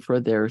that mean for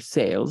their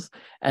sales?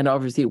 And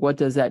obviously, what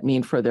does that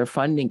mean for their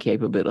funding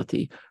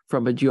capability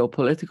from a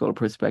geopolitical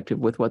perspective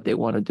with what they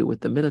want to do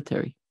with the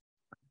military?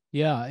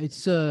 Yeah,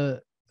 it's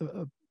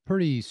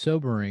pretty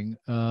sobering.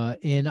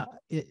 And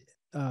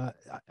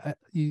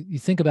you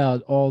think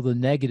about all the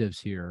negatives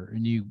here,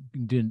 and you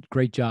did a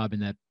great job in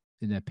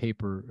that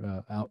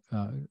paper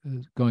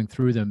going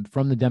through them,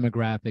 from the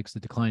demographics, the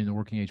decline in the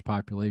working age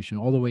population,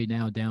 all the way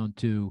now down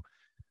to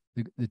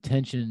the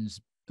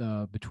tensions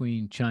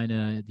between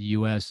China, the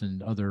U.S.,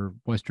 and other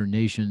Western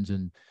nations,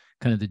 and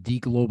kind of the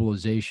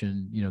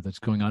deglobalization, that's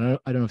going on.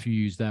 I don't know if you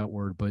use that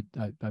word, but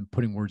I'm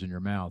putting words in your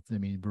mouth. I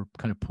mean, we're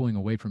kind of pulling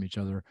away from each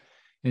other,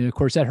 and of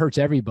course that hurts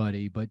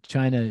everybody. But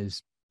China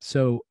is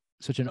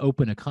such an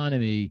open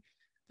economy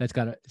it's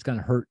going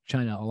to hurt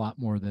China a lot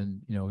more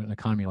than an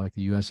economy like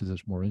the U.S. is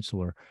that's more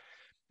insular.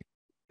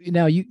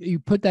 Now you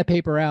put that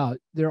paper out.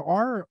 There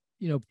are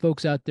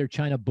folks out there,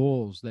 China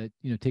bulls, that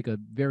take a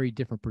very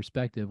different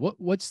perspective.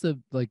 What's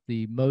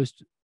the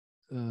most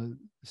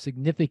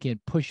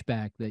significant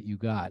pushback that you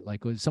got?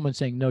 Like, was someone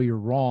saying, no, you're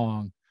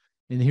wrong,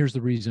 and here's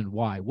the reason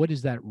why? What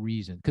is that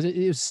reason? Because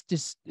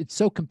it's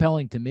so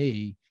compelling to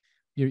me,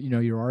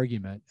 your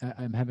argument.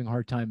 I'm having a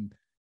hard time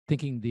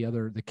thinking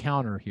the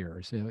counter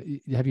here. So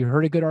have you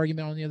heard a good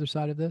argument on the other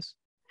side of this?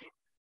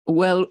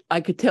 Well,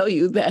 I could tell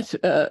you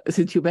that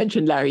since you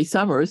mentioned Larry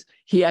Summers,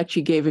 he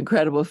actually gave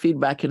incredible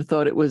feedback and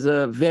thought it was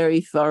a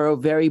very thorough,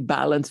 very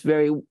balanced,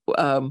 very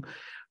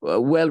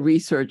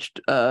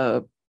well-researched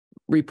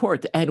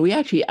report. And we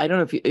actually, I don't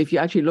know if you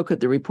actually look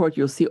at the report,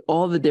 you'll see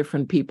all the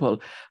different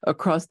people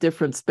across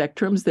different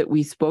spectrums that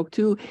we spoke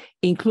to,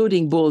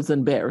 including bulls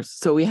and bears.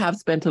 So we have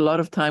spent a lot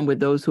of time with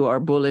those who are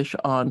bullish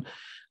on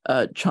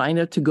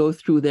China to go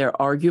through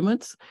their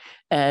arguments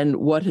and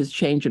what has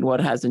changed and what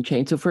hasn't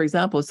changed. So, for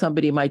example,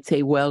 somebody might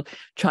say, well,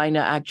 China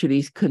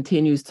actually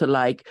continues to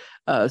like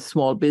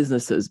small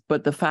businesses.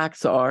 But the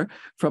facts are,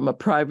 from a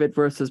private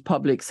versus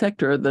public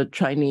sector, the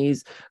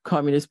Chinese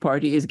Communist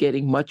Party is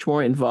getting much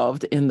more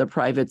involved in the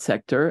private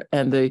sector,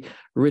 and the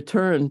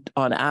return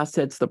on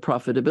assets, the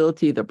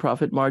profitability, the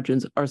profit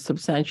margins are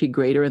substantially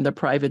greater in the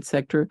private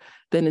sector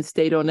than in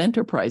state-owned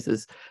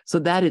enterprises. So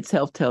that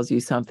itself tells you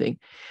something.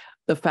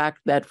 The fact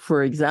that,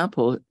 for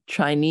example,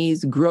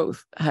 Chinese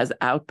growth has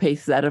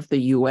outpaced that of the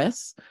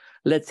US,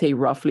 let's say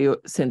roughly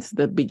since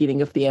the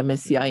beginning of the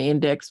MSCI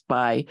index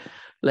by,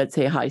 let's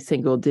say, high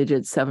single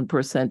digits, 7%,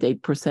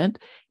 8%,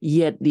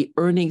 yet the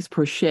earnings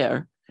per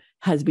share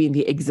has been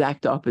the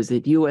exact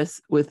opposite.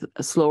 US with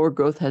slower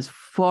growth has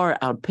far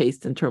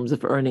outpaced in terms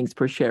of earnings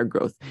per share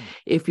growth.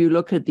 If you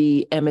look at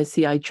the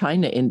MSCI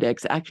China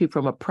index, actually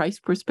from a price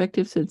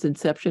perspective since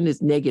inception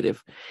is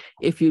negative.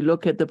 If you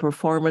look at the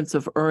performance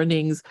of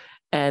earnings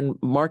and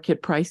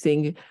market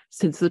pricing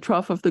since the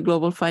trough of the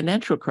global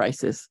financial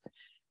crisis,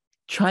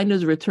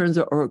 China's returns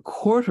are a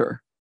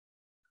quarter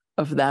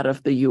of that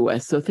of the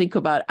US. So think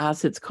about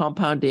assets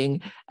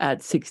compounding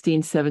at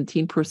 16,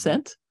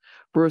 17%.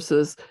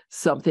 versus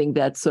something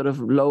that's sort of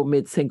low,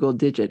 mid-single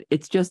digit.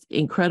 It's just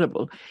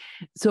incredible.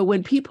 So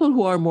when people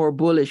who are more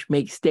bullish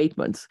make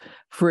statements,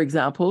 for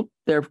example,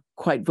 they're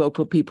quite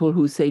vocal people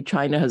who say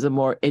China has a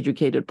more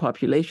educated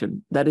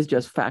population. That is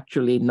just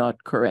factually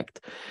not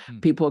correct.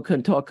 People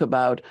can talk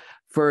about,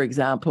 for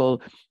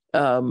example,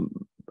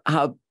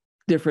 how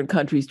different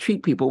countries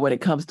treat people when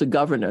it comes to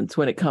governance,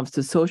 when it comes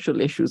to social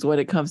issues, when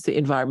it comes to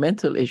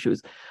environmental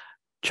issues.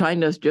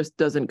 China just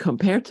doesn't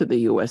compare to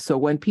the US. So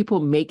when people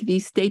make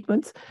these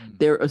statements,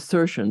 they're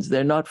assertions,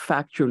 they're not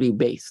factually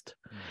based.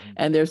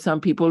 And there's some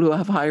people who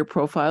have higher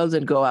profiles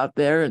and go out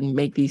there and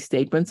make these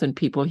statements and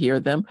people hear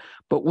them.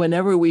 But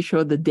whenever we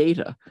show the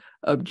data,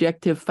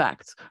 objective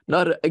facts,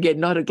 not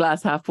a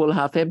glass half full,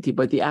 half empty,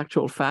 but the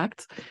actual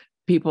facts,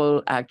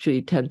 people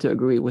actually tend to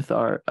agree with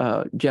our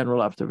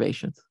general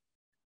observations.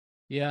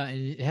 Yeah,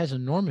 and it has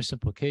enormous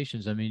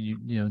implications. I mean,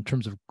 you know, in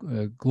terms of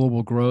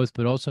global growth,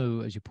 but also,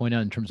 as you point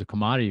out, in terms of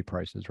commodity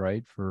prices,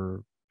 right?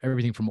 For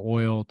everything from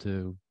oil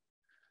to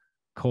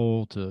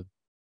coal to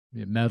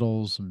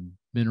metals and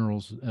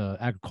minerals,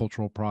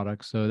 agricultural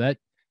products. So that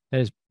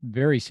has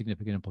very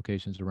significant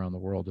implications around the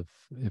world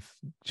if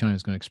China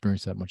is going to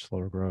experience that much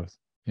slower growth.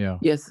 Yeah.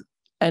 Yes,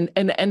 and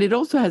it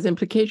also has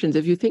implications.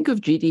 If you think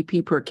of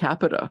GDP per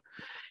capita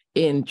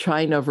in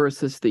China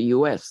versus the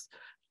US,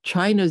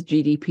 China's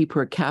GDP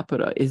per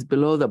capita is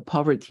below the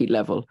poverty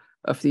level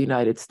of the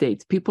United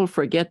States. People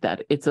forget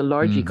that. It's a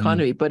large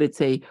economy, but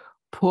it's a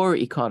poor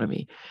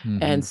economy.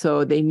 And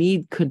so they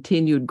need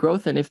continued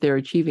growth. And if they're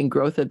achieving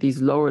growth at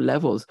these lower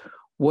levels,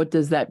 what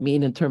does that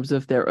mean in terms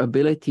of their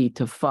ability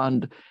to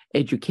fund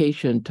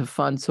education, to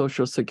fund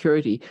Social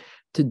Security,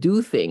 to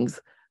do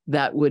things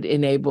that would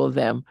enable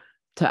them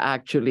to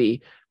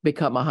actually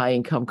become a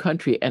high-income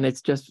country? And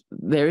it's just,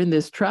 they're in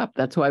this trap.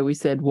 That's why we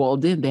said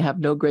walled in. They have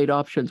no great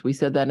options. We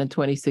said that in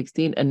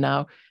 2016, and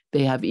now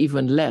they have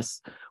even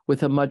less,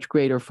 with a much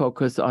greater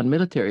focus on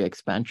military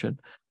expansion,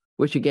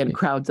 which again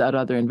crowds out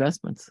other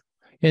investments.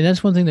 And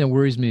that's one thing that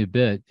worries me a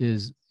bit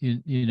is,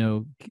 you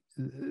know,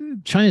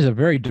 China is a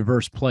very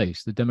diverse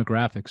place. The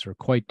demographics are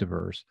quite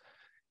diverse.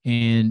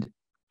 And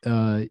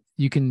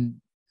you can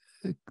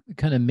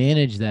kind of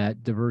manage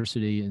that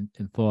diversity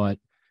in thought,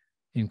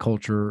 in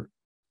culture,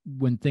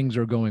 when things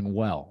are going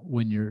well,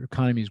 when your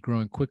economy is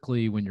growing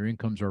quickly, when your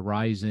incomes are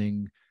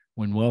rising,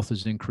 when wealth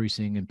is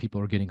increasing and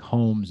people are getting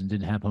homes and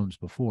didn't have homes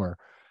before.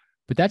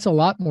 But that's a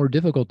lot more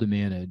difficult to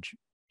manage,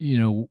 you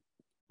know,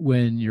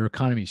 when your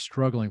economy is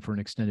struggling for an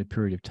extended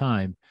period of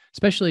time,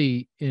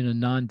 especially in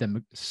a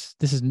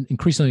this is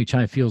increasingly,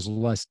 China feels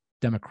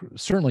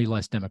certainly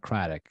less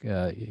democratic.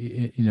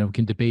 You know,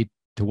 can debate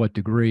to what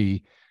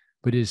degree,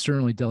 but it is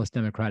certainly less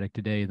democratic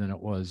today than it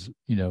was,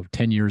 you know,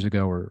 10 years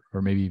ago or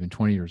maybe even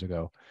 20 years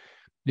ago.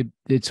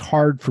 It's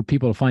hard for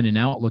people to find an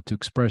outlet to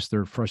express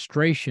their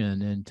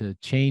frustration and to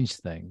change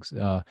things.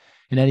 And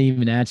that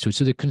even adds to it.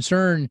 So the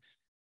concern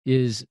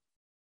is,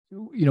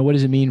 you know, what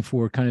does it mean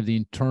for kind of the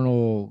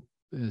internal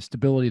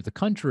stability of the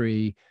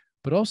country,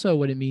 but also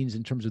what it means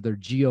in terms of their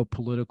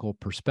geopolitical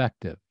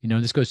perspective. You know,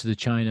 this goes to the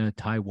China,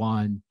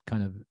 Taiwan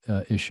kind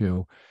of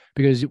issue,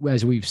 because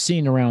as we've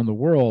seen around the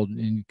world,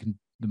 and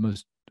the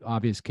most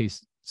obvious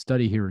case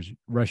study here is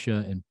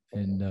Russia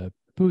and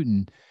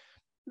Putin.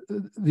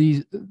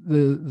 The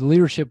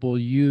leadership will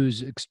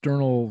use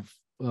external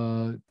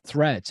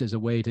threats as a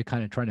way to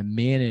kind of try to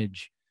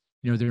manage,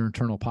 you know, their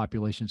internal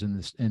populations and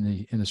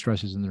the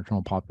stresses in their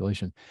internal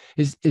population.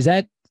 Is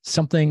that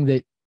something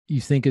that you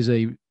think is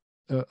a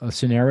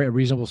scenario, a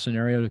reasonable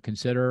scenario to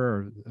consider,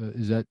 or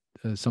is that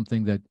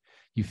something that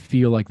you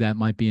feel like that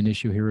might be an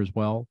issue here as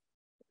well?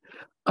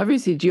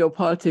 Obviously,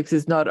 geopolitics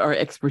is not our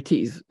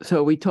expertise.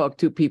 So we talk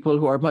to people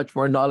who are much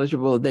more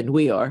knowledgeable than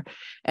we are.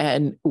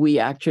 And we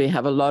actually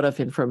have a lot of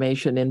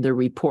information in the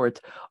report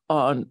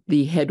on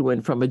the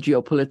headwind from a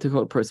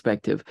geopolitical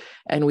perspective.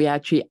 And we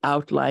actually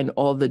outline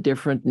all the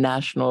different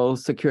national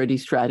security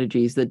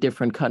strategies that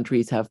different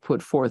countries have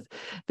put forth.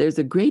 There's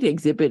a great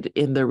exhibit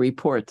in the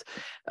report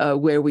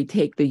where we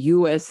take the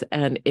US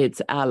and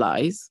its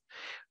allies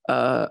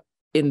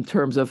in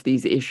terms of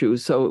these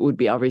issues. So it would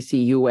be obviously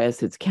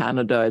US, it's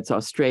Canada, it's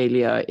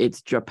Australia,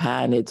 it's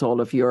Japan, it's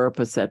all of Europe,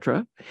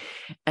 etc.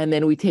 And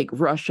then we take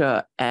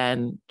Russia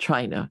and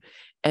China.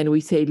 And we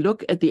say,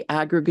 look at the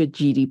aggregate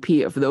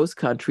GDP of those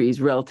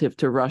countries relative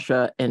to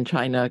Russia and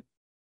China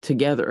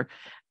together.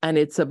 And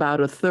it's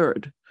about a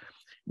third.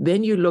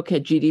 Then you look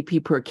at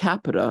GDP per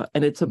capita,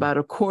 and it's about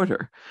a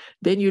quarter.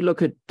 Then you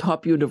look at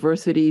top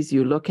universities,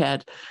 you look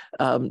at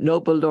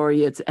Nobel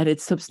laureates, and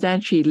it's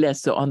substantially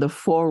less. So on the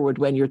forward,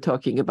 when you're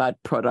talking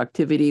about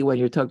productivity, when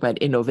you're talking about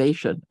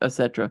innovation, et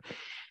cetera.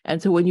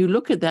 And so when you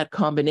look at that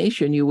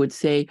combination, you would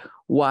say,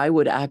 why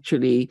would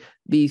actually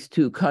these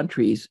two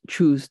countries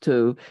choose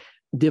to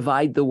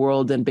divide the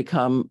world and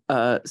become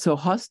so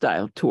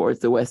hostile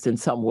towards the West in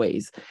some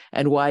ways?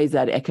 And why is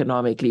that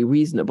economically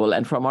reasonable?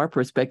 And from our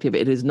perspective,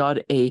 it is not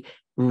a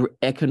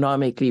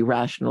economically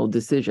rational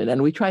decision.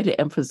 And we try to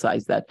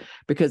emphasize that,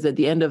 because at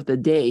the end of the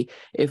day,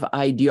 if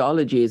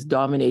ideology is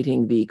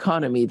dominating the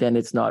economy, then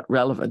it's not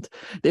relevant.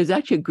 There's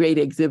actually a great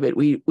exhibit.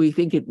 We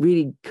think it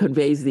really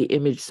conveys the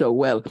image so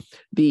well.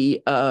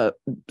 The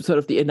sort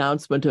of the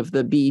announcement of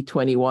the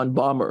B-21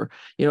 bomber.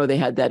 You know, they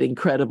had that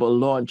incredible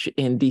launch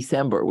in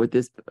December with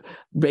this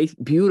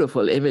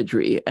beautiful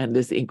imagery and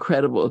this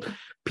incredible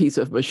piece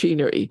of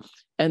machinery.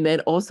 And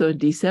then also in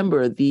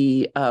December,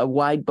 the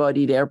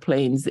wide-bodied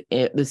airplanes,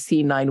 the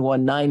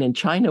C919 in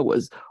China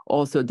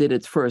did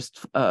its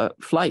first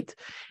flight.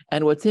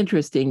 And what's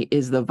interesting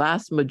is the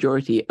vast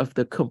majority of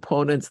the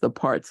components, the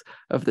parts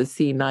of the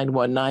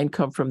C919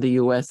 come from the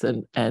US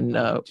and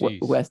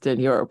Western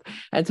Europe.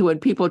 And so when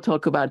people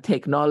talk about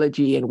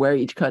technology and where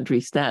each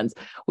country stands,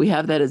 we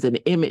have that as an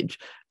image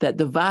that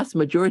the vast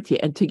majority,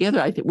 and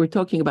together I think we're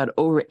talking about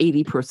over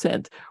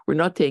 80%. We're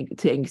not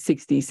saying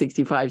 60,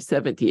 65,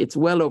 70. It's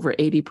well over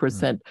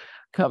 80%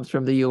 comes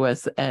from the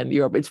US and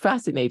Europe. It's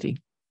fascinating.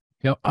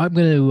 Yeah, I'm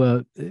going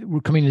to,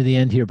 we're coming to the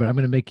end here, but I'm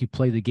going to make you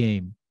play the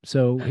game.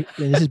 So and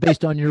this is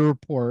based on your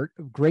report,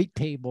 great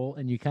table,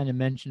 and you kind of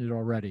mentioned it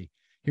already.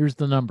 Here's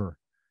the number,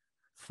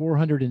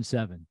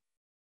 407.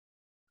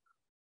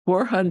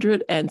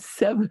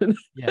 407.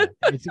 Yeah,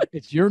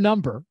 it's your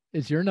number.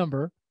 It's your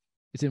number.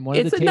 It's in one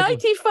of the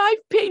tables. It's a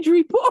 95-page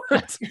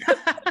report.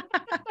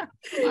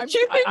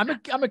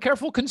 I'm a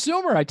careful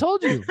consumer. I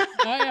told you.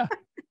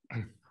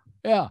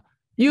 Yeah.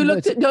 You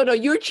looked at, no,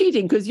 you're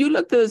cheating, because you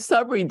looked at the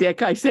summary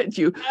deck I sent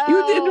you.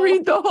 You didn't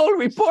read the whole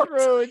report.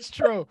 It's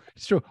true.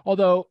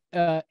 Although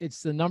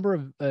it's the number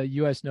of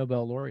U.S.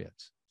 Nobel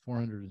laureates,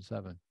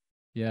 407.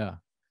 Yeah.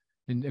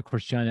 And of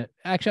course, China.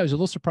 Actually, I was a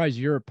little surprised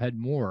Europe had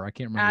more. I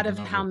can't remember. Out of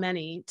how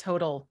many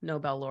total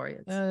Nobel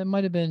laureates? It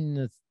might have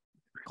been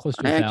close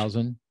to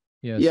 1,000.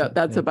 Yeah,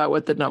 that's about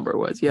what the number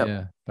was. Yep.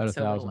 Yeah, about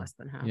 1,000. Less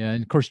than half. Yeah,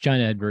 and of course,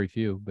 China had very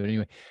few. But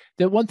anyway,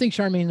 the one thing,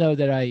 Sharmin, though,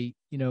 that I,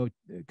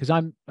 because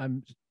I'm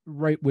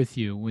right with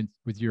you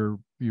with your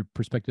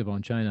perspective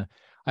on China,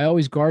 I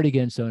always guard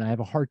against it, and I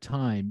have a hard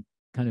time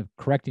kind of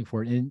correcting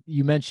for it. And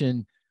you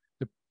mentioned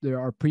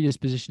there are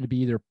predisposition to be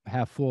either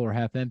half full or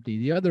half empty.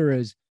 The other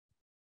is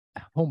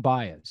home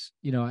bias.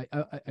 I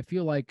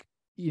feel like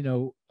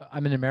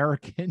I'm an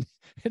American,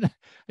 and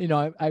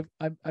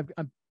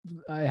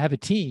I have a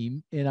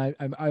team, and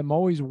I'm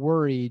always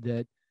worried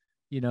that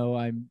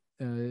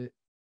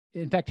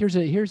in fact,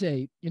 here's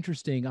a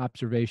interesting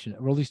observation,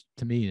 or at least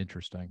to me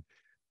interesting,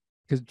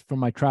 because from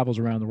my travels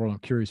around the world, I'm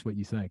curious what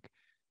you think.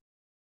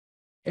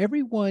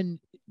 Everyone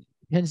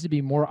tends to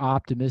be more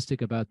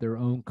optimistic about their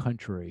own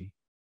country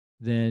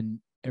than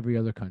every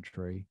other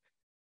country,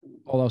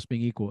 all else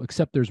being equal,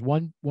 except there's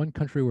one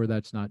country where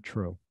that's not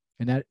true.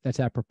 And that's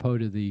apropos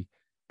to the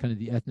kind of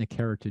the ethnic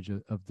heritage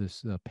of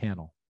this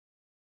panel.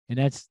 And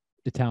that's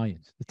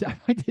Italians. I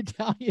find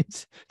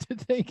Italians to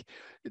think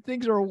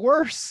things are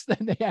worse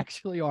than they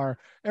actually are.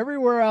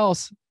 Everywhere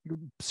else,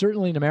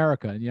 certainly in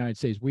America, in the United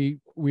States, we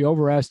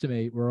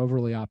overestimate, we're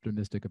overly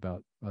optimistic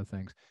about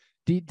things.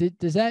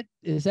 Does that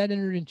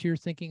enter into your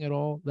thinking at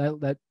all?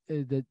 That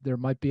there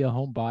might be a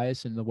home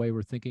bias in the way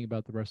we're thinking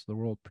about the rest of the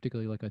world,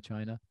 particularly like a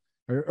China?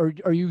 Or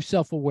are you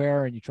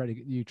self-aware and you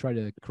try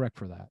to correct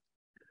for that?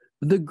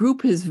 The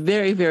group is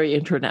very, very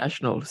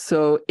international.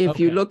 So if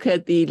you look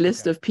at the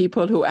list of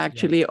people who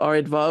actually are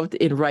involved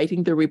in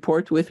writing the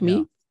report with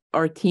me,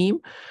 our team,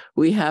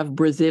 we have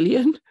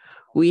Brazilian,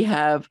 we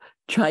have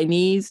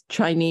Chinese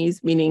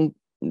meaning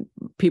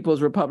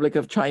People's Republic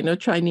of China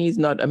Chinese,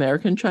 not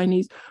American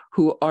Chinese,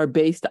 who are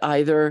based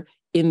either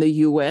in the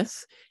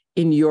US,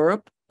 in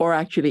Europe, or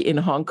actually in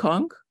Hong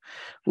Kong.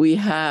 We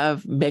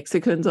have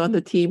Mexicans on the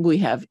team. We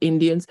have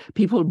Indians,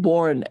 people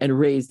born and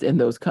raised in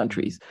those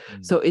countries.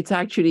 Mm-hmm. So it's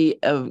actually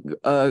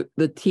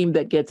the team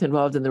that gets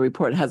involved in the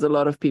report has a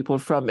lot of people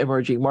from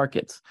emerging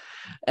markets.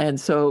 And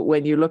so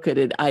when you look at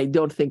it, I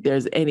don't think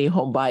there's any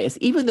home bias,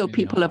 even though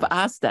people have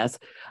asked us,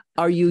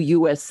 are you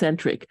US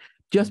centric?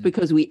 Just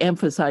because we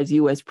emphasize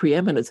US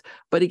preeminence.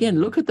 But again,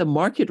 look at the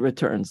market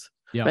returns,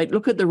 right?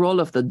 Look at the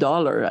role of the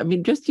dollar. I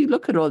mean, just you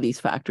look at all these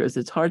factors,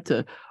 it's hard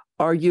to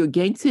argue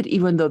against it,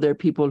 even though there are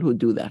people who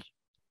do that.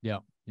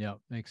 Yeah,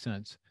 makes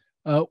sense.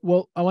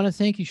 Well, I want to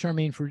thank you,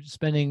 Sharmin, for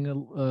spending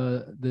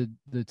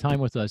the time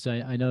with us.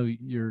 I know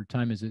your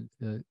time is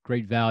a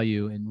great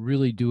value, and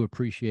really do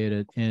appreciate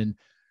it. And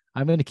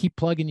I'm going to keep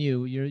plugging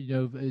you.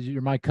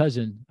 You're my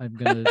cousin. I'm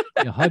going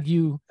to hug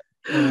you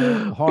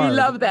hard. We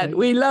love that.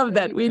 We love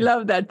that. We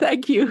love that.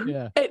 Thank you.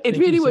 Yeah, it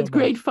really was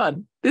great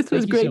fun. This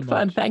was great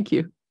fun. Thank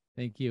you.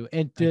 Thank you.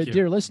 And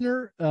dear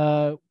listener,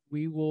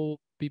 we will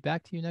be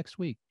back to you next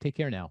week. Take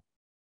care now.